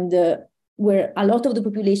and where a lot of the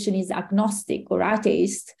population is agnostic or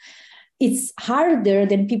atheist, it's harder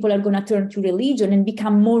than people are going to turn to religion and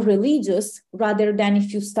become more religious, rather than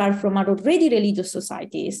if you start from already religious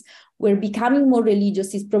societies, where becoming more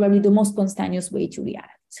religious is probably the most spontaneous way to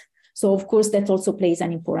react. So, of course, that also plays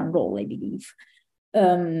an important role, I believe,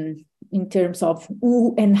 in terms of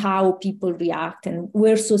who and how people react and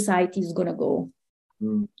where society is going to go. I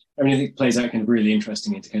mean, I think it plays out kind of really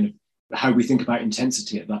interesting into kind of how we think about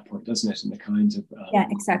intensity at that point, doesn't it? And the kinds of... Yeah,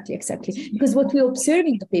 exactly. Because what we observe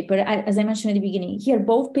in the paper, as I mentioned at the beginning, here,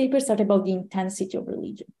 both papers are about the intensity of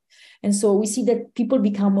religion. And so we see that people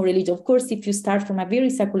become more religious. Of course, if you start from a very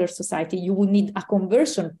secular society, you will need a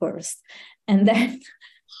conversion first. And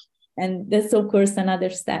that's, of course, another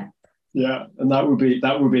step. Yeah, and that would be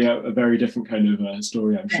a very different kind of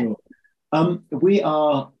story, I'm sure. We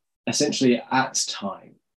are essentially at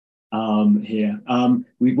time. Here.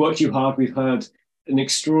 We've worked you hard. We've heard an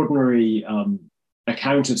extraordinary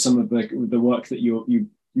account of some of the work that you've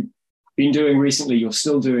been doing recently, you're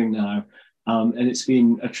still doing now. And it's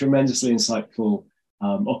been a tremendously insightful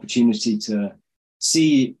opportunity to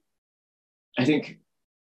see, I think,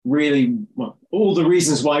 really, all the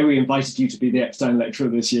reasons why we invited you to be the Epstein Lecturer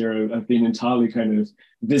this year have been entirely kind of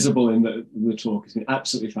visible in the talk. It's been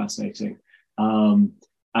absolutely fascinating. And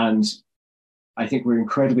I think we're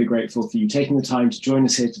incredibly grateful for you taking the time to join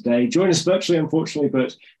us here today. Join us virtually, unfortunately,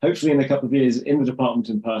 but hopefully in a couple of years in the department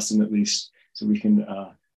in person at least, so we can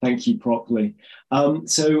thank you properly.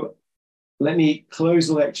 So let me close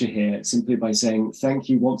the lecture here simply by saying thank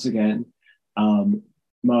you once again,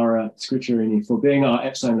 Mara Squicciarini, for being our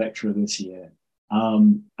Epstein Lecturer this year.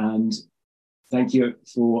 And thank you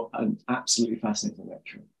for an absolutely fascinating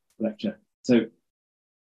lecture. So.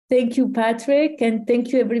 Thank you, Patrick, and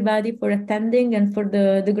thank you, everybody, for attending and for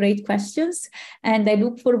the great questions. And I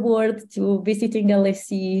look forward to visiting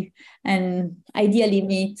LSE and ideally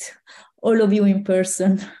meet all of you in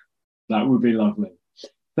person. That would be lovely.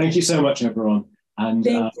 Thank you so much, everyone. And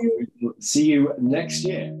we'll see you next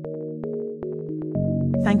year.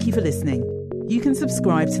 Thank you for listening. You can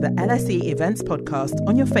subscribe to the LSE Events podcast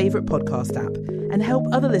on your favourite podcast app and help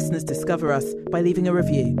other listeners discover us by leaving a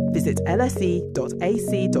review. Visit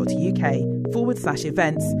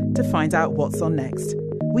lse.ac.uk/events to find out what's on next.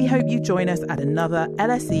 We hope you join us at another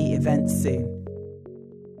LSE event soon.